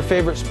might be your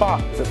favorite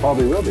spot. it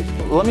probably will be.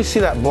 Let me see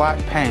that black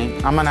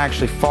paint. I'm gonna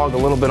actually fog a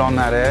little bit on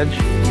that edge.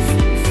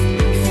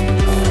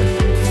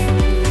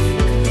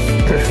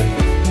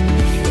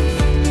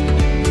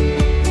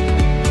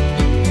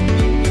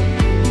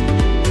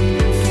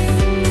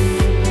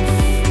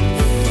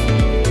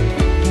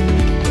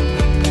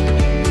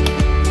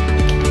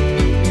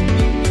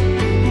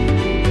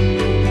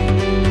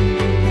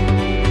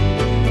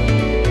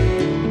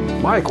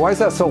 Mike, why is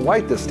that so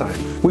white this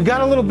time? We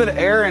got a little bit of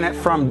air in it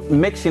from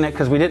mixing it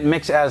because we didn't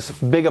mix as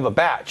big of a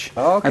batch.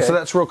 Oh, okay. And so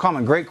that's real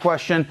common. Great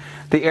question.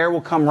 The air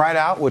will come right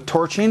out with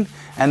torching,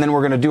 and then we're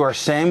going to do our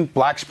same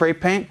black spray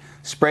paint,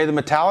 spray the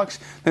metallics.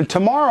 Then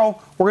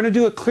tomorrow, we're going to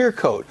do a clear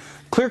coat.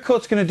 Clear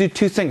coat's going to do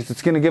two things.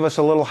 It's going to give us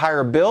a little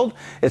higher build.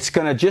 It's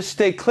going to just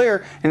stay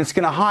clear, and it's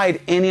going to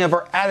hide any of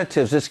our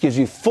additives. This gives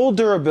you full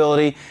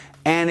durability,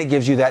 and it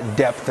gives you that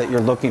depth that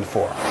you're looking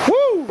for.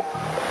 Woo!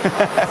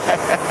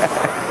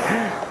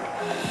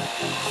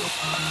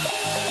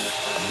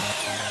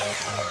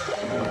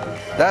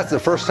 That's the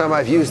first time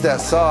I've used that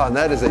saw, and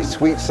that is a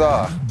sweet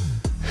saw.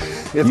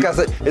 It's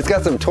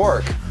got some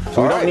torque.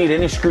 So we don't need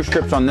any screw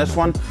strips on this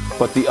one,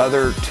 but the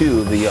other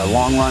two, the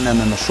long run and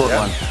then the short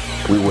run,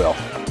 we will.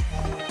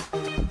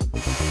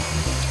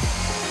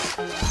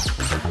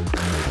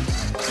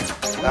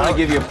 I'm gonna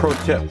give you a pro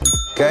tip.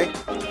 Okay.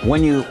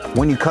 When you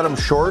cut them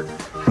short,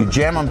 you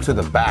jam them to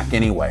the back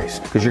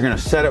anyways, because you're gonna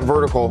set it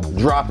vertical,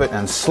 drop it,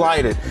 and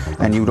slide it,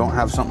 and you don't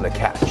have something to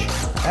catch.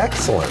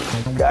 Excellent.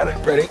 Got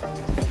it. Ready?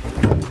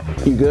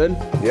 You good?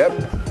 Yep.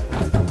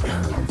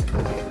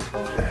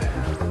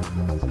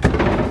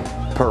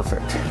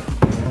 Perfect.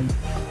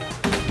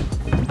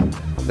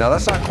 Now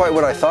that's not quite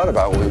what I thought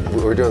about when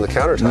we were doing the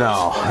countertops.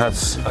 No,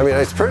 that's. I mean,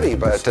 it's pretty,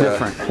 but It's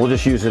different. We'll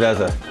just use it as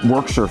a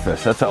work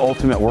surface. That's an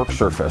ultimate work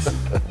surface.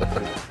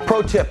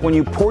 Pro tip, when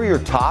you pour your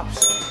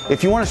tops,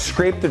 if you want to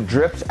scrape the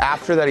drips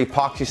after that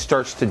epoxy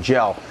starts to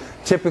gel,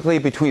 typically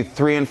between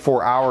 3 and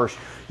 4 hours,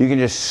 you can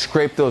just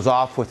scrape those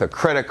off with a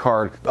credit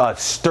card, a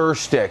stir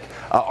stick,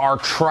 our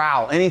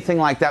trowel, anything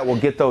like that will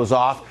get those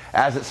off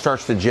as it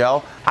starts to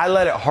gel. I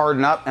let it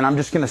harden up, and I'm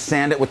just gonna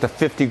sand it with the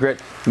 50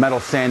 grit metal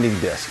sanding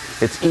disc.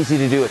 It's easy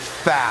to do, it's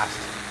fast,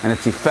 and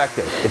it's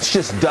effective. It's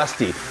just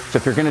dusty. So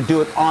if you're gonna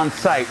do it on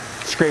site,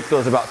 scrape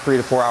those about 3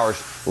 to 4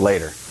 hours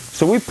later.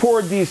 So we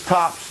poured these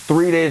tops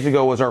 3 days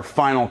ago was our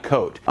final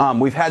coat.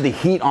 We've had the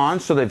heat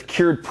on, so they've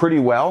cured pretty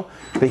well.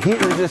 The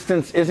heat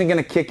resistance isn't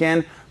gonna kick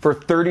in for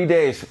 30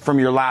 days from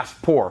your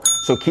last pour.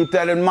 So keep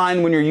that in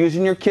mind when you're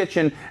using your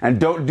kitchen, and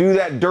don't do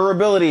that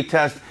durability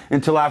test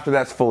until after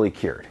that's fully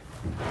cured.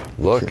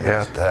 look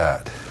at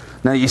that.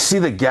 Now you see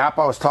the gap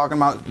I was talking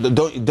about?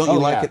 Don't you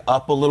like it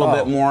up a little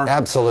bit more?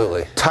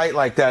 Absolutely. Tight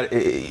like that,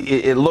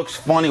 it looks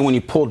funny when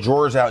you pull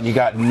drawers out and you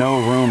got no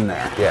room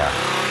there. Yeah.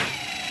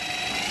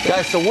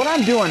 Guys, so what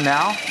I'm doing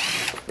now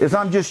is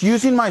I'm just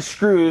using my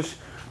screws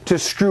to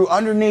screw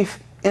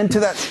underneath into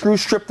that screw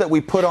strip that we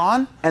put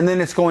on, and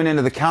then it's going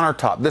into the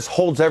countertop. This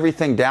holds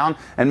everything down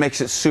and makes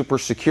it super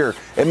secure.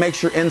 It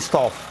makes your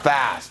install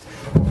fast.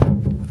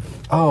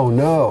 Oh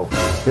no,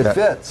 it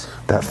fits.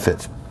 That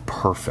fits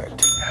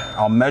perfect.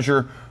 I'll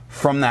measure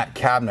from that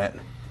cabinet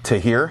to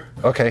here.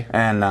 Okay.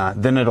 And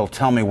then it'll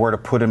tell me where to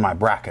put in my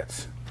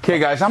brackets. Okay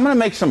guys, I'm gonna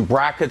make some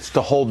brackets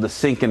to hold the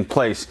sink in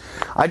place.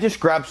 I just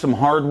grabbed some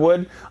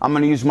hardwood. I'm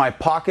gonna use my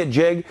pocket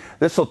jig.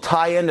 This will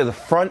tie into the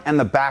front and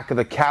the back of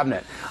the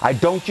cabinet. I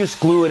don't just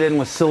glue it in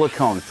with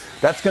silicone.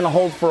 That's gonna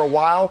hold for a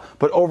while,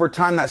 but over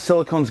time that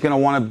silicone's gonna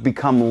wanna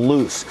become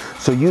loose.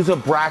 So use a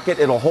bracket,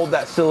 it'll hold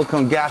that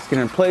silicone gasket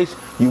in place.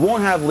 You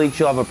won't have leaks,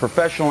 you'll have a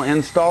professional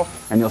install,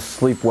 and you'll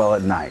sleep well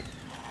at night.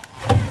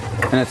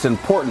 And it's an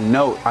important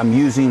note, I'm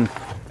using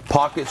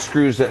pocket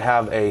screws that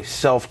have a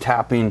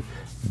self-tapping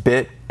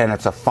bit, and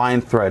it's a fine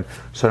thread,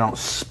 so don't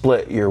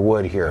split your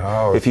wood here.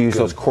 Oh, if you use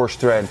good. those coarse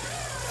thread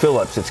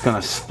Phillips, it's going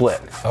to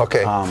split.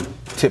 Okay.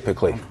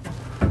 Typically.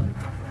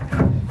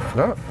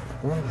 No.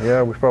 Well,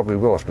 yeah, we probably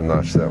will have to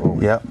notch that, won't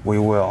we? Yep, we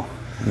will,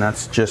 and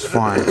that's just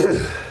fine.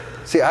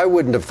 See, I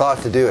wouldn't have thought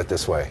to do it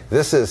this way.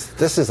 This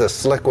is a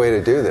slick way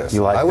to do this.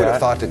 You like I would that?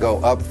 have thought to go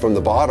up from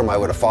the bottom. I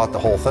would have fought the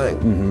whole thing.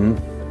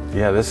 Mm-hmm.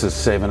 Yeah, this is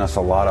saving us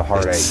a lot of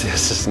heartache.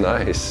 This is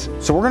nice.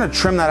 So we're going to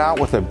trim that out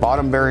with a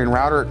bottom bearing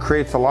router. It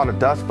creates a lot of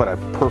dust, but a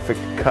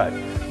perfect cut.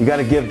 You got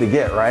to give to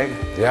get, right?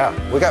 Yeah,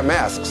 we got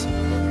masks.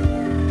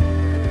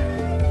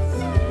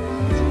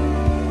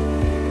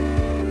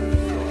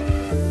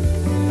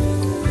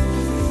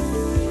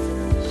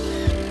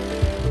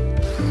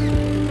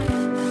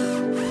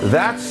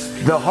 That's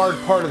the hard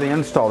part of the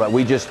install that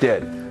we just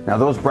did. Now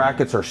those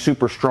brackets are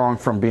super strong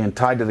from being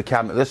tied to the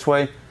cabinet this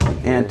way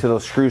and to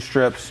those screw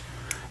strips.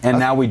 And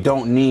now we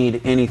don't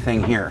need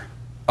anything here.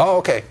 Oh,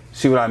 okay.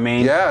 See what I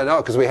mean? Yeah, no,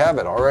 because we have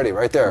it already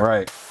right there.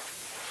 Right.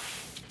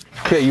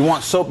 Okay, you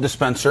want soap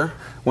dispenser.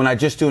 When I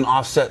just do an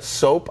offset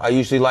soap, I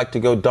usually like to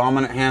go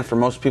dominant hand for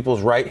most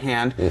people's right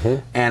hand,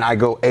 and I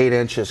go 8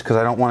 inches because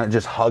I don't want it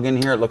just hugging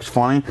here. It looks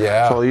funny.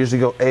 Yeah. So I'll usually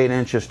go 8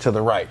 inches to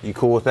the right. You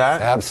cool with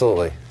that?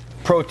 Absolutely.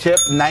 Pro tip,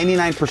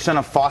 99%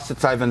 of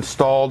faucets I've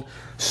installed,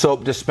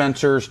 soap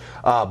dispensers,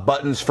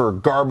 buttons for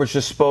garbage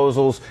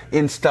disposals,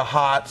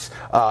 Insta-Hots,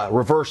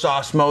 reverse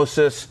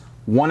osmosis,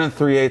 1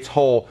 3/8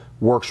 hole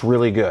works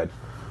really good.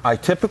 I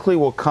typically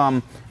will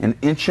come 1.5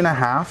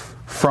 inches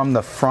from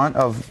the front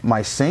of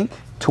my sink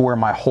to where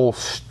my hole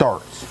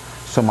starts.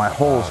 So my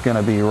hole's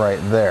gonna be right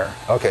there.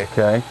 Okay.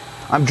 Okay.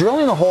 I'm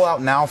drilling the hole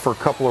out now for a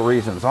couple of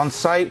reasons. On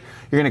site,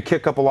 you're gonna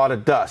kick up a lot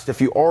of dust. If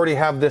you already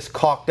have this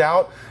caulked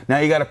out, now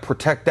you gotta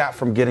protect that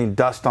from getting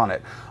dust on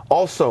it.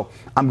 Also,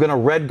 I'm gonna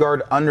red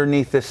guard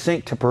underneath this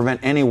sink to prevent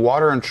any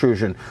water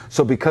intrusion.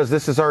 So because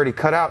this is already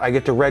cut out, I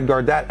get to red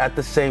guard that at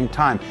the same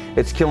time.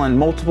 It's killing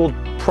multiple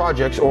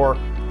projects or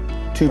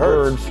two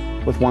birds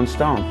with one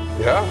stone.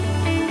 Yeah.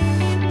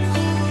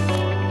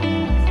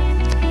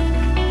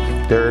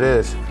 There it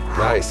is.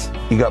 Nice.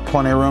 You got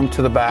plenty of room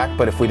to the back,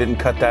 but if we didn't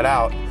cut that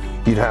out,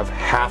 you'd have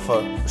half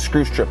a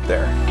screw strip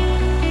there.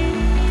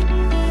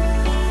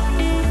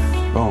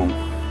 Boom.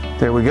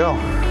 There we go.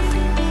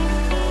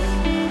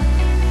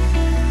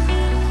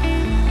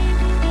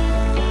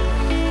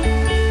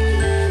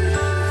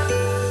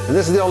 And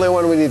this is the only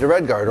one we need to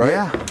red guard, right?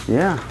 Yeah,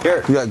 yeah.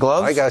 Here. You got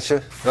gloves? I got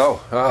you. Oh,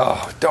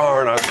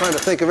 darn. I was trying to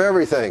think of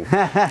everything.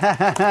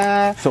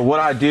 So what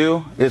I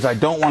do is I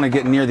don't want to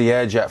get near the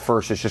edge at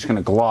first. It's just going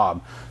to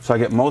glob. So I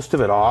get most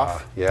of it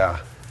off. Yeah.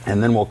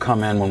 And then we'll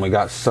come in when we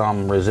got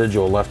some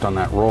residual left on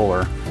that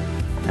roller.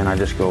 And I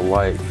just go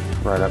light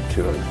right up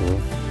to it.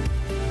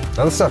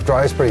 Now this stuff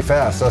dries pretty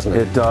fast, doesn't it?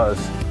 It does.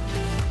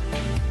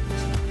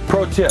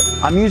 Pro tip,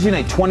 I'm using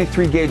a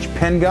 23 gauge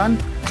pen gun.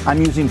 I'm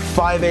using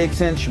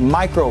 5/8 inch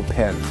micro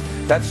pins.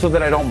 That's so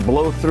that I don't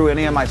blow through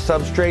any of my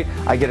substrate.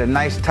 I get a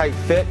nice tight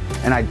fit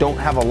and I don't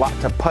have a lot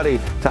to putty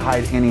to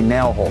hide any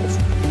nail holes.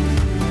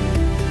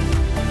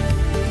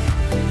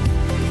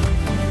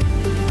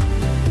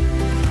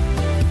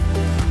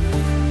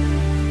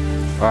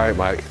 All right,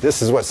 Mike.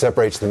 This is what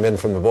separates the men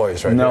from the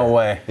boys, right? No here.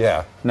 way.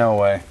 Yeah. No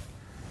way.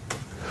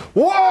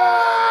 What?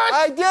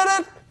 I did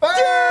it! Dude,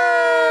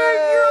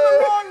 you're the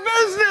wrong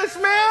business,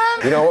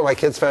 man! You know what my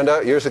kids found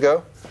out years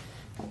ago?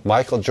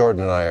 Michael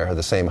Jordan and I are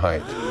the same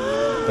height.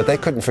 But they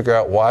couldn't figure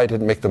out why I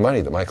didn't make the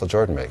money that Michael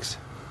Jordan makes.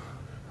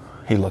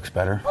 He looks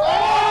better.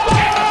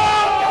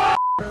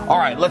 All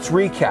right, let's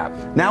recap.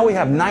 Now we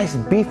have nice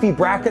beefy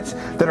brackets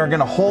that are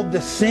gonna hold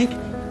this sink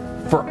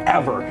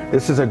forever.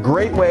 This is a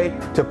great way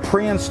to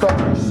pre-install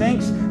your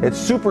sinks. It's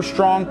super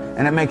strong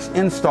and it makes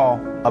install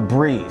a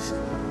breeze.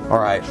 All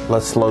right,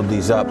 let's load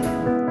these up.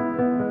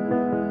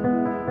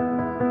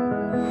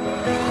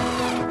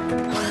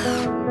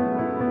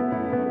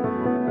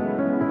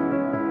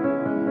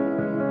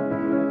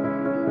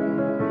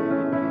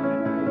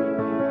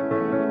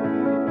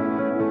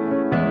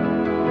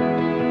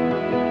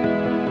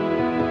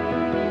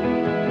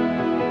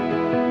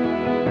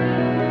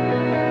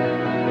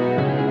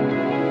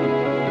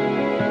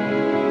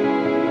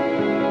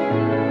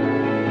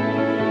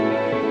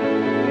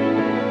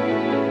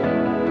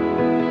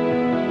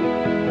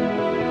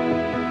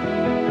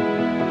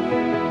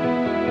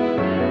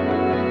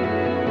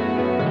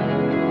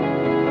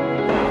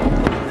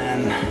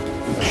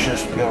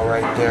 Go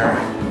right there.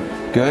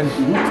 Good?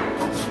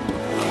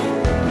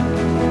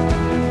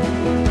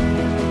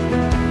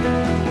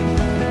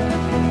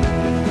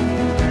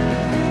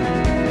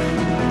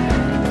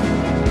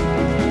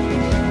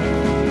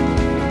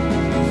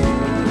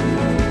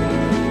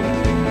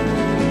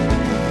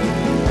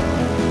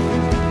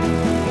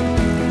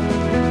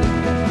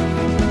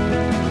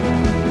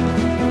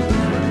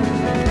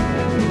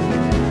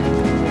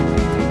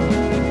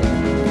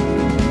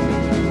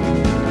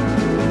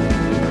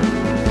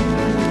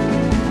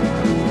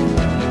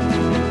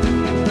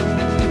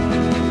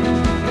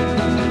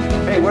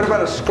 What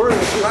about a screw?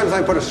 Sometimes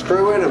I put a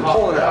screw in and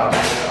pull it out.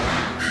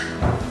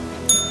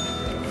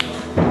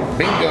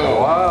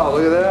 Bingo. Wow,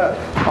 look at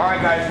that. All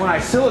right, guys, when I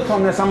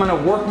silicone this, I'm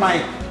gonna work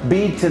my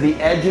bead to the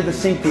edge of the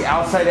sink, the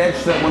outside edge,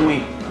 so that when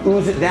we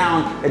ooze it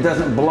down, it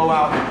doesn't blow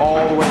out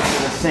all the way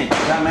to the sink.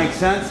 Does that make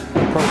sense?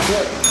 Pro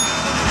tip.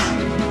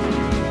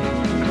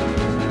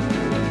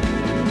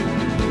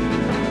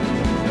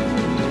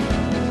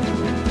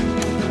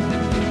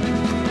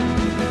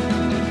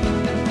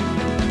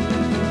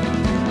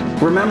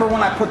 Remember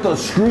when I put those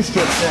screw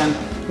strips in,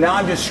 now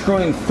I'm just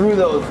screwing through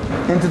those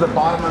into the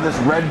bottom of this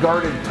red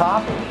guarded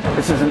top.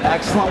 This is an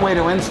excellent way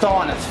to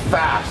install and it's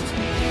fast.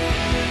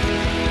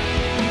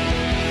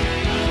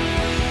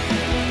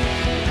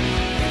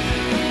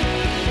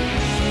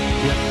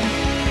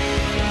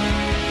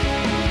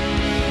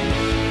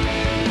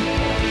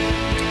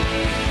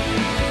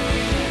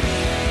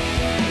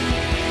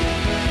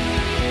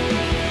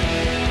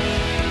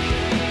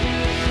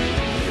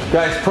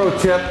 Guys, pro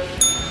tip.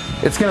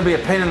 It's going to be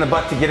a pain in the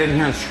butt to get in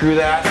here and screw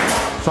that,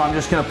 so I'm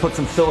just going to put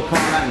some silicone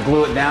on that and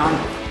glue it down.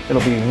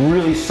 It'll be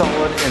really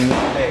solid in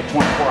 1 day,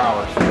 24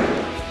 hours.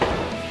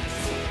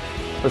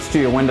 Let's do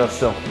your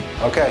windowsill.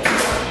 Okay.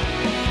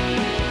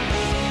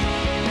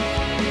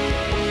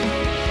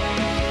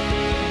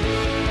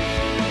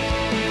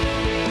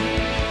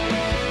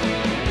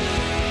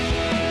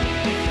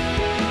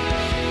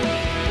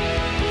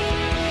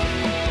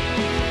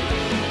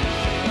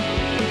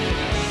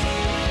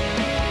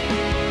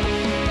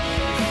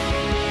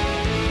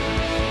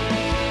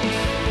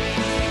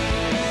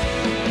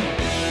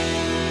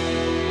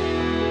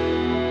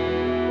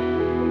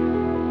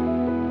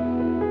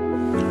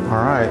 All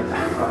right.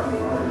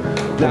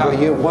 Now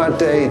you want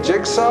a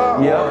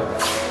jigsaw? Yeah.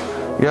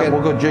 Yeah,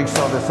 we'll go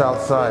jigsaw this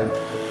outside.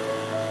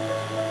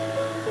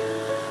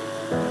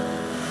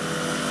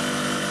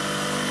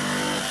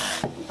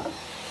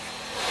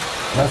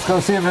 Let's go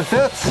see if it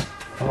fits.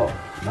 Oh,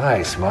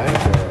 nice, Mike.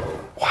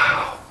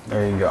 Wow.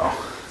 There you go.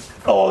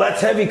 Oh,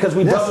 that's heavy because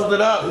we doubled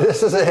it up.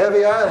 This is a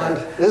heavy island.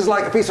 This is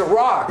like a piece of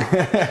rock.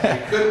 You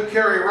couldn't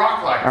carry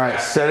rock like that. All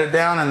right, set it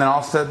down, and then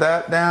I'll set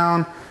that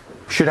down.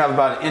 Should have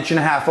about 1.5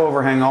 inches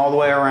overhang all the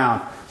way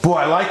around. Boy,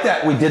 I like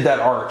that we did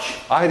that arch.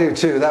 I do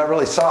too. That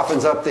really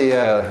softens up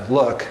the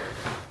look.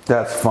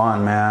 That's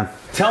fun, man.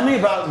 Tell me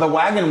about the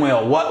wagon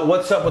wheel.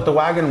 What's up with the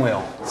wagon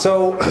wheel?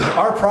 So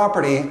our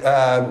property,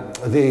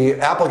 the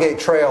Applegate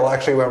Trail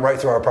actually went right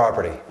through our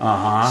property.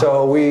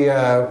 So we've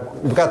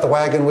got the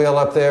wagon wheel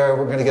up there.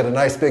 We're going to get a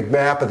nice big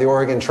map of the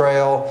Oregon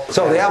Trail.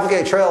 So the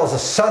Applegate Trail is a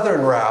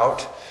southern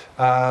route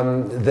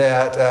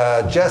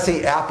that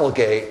Jesse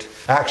Applegate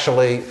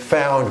actually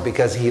found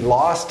because he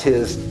lost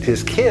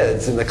his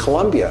kids in the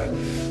Columbia.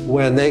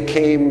 When they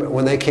came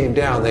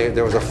down,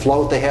 there was a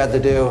float they had to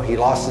do. He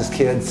lost his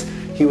kids.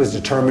 He was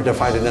determined to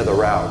find another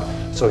route.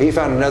 So he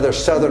found another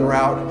southern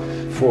route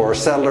for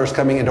settlers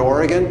coming into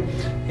Oregon,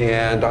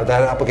 and that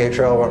Applegate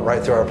Trail went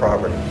right through our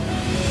property.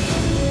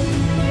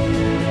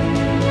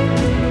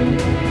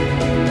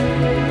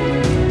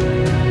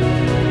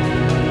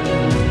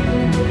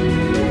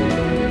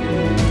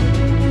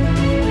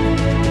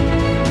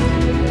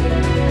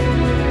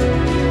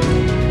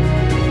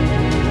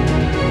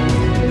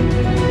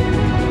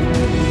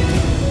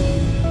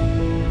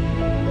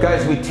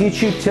 Guys, we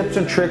teach you tips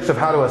and tricks of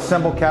how to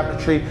assemble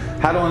cabinetry,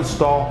 how to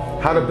install,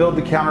 how to build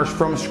the counters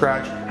from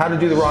scratch, how to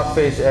do the rock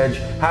face edge,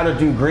 how to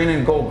do green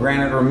and gold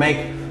granite, or make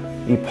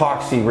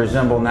epoxy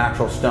resemble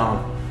natural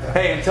stone.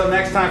 Hey, until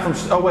next time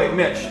oh wait,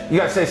 Mitch, you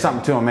gotta say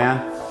something to him, man.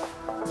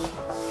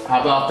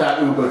 How about that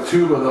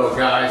Tuba though,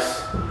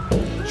 guys?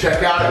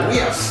 Check out it. We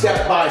have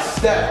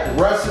step-by-step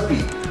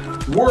recipe,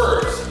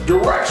 words,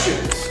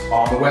 directions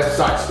on the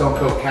website,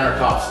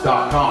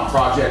 stonecoatcountertops.com.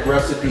 Project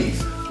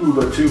recipes,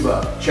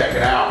 Tuba. Check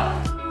it out.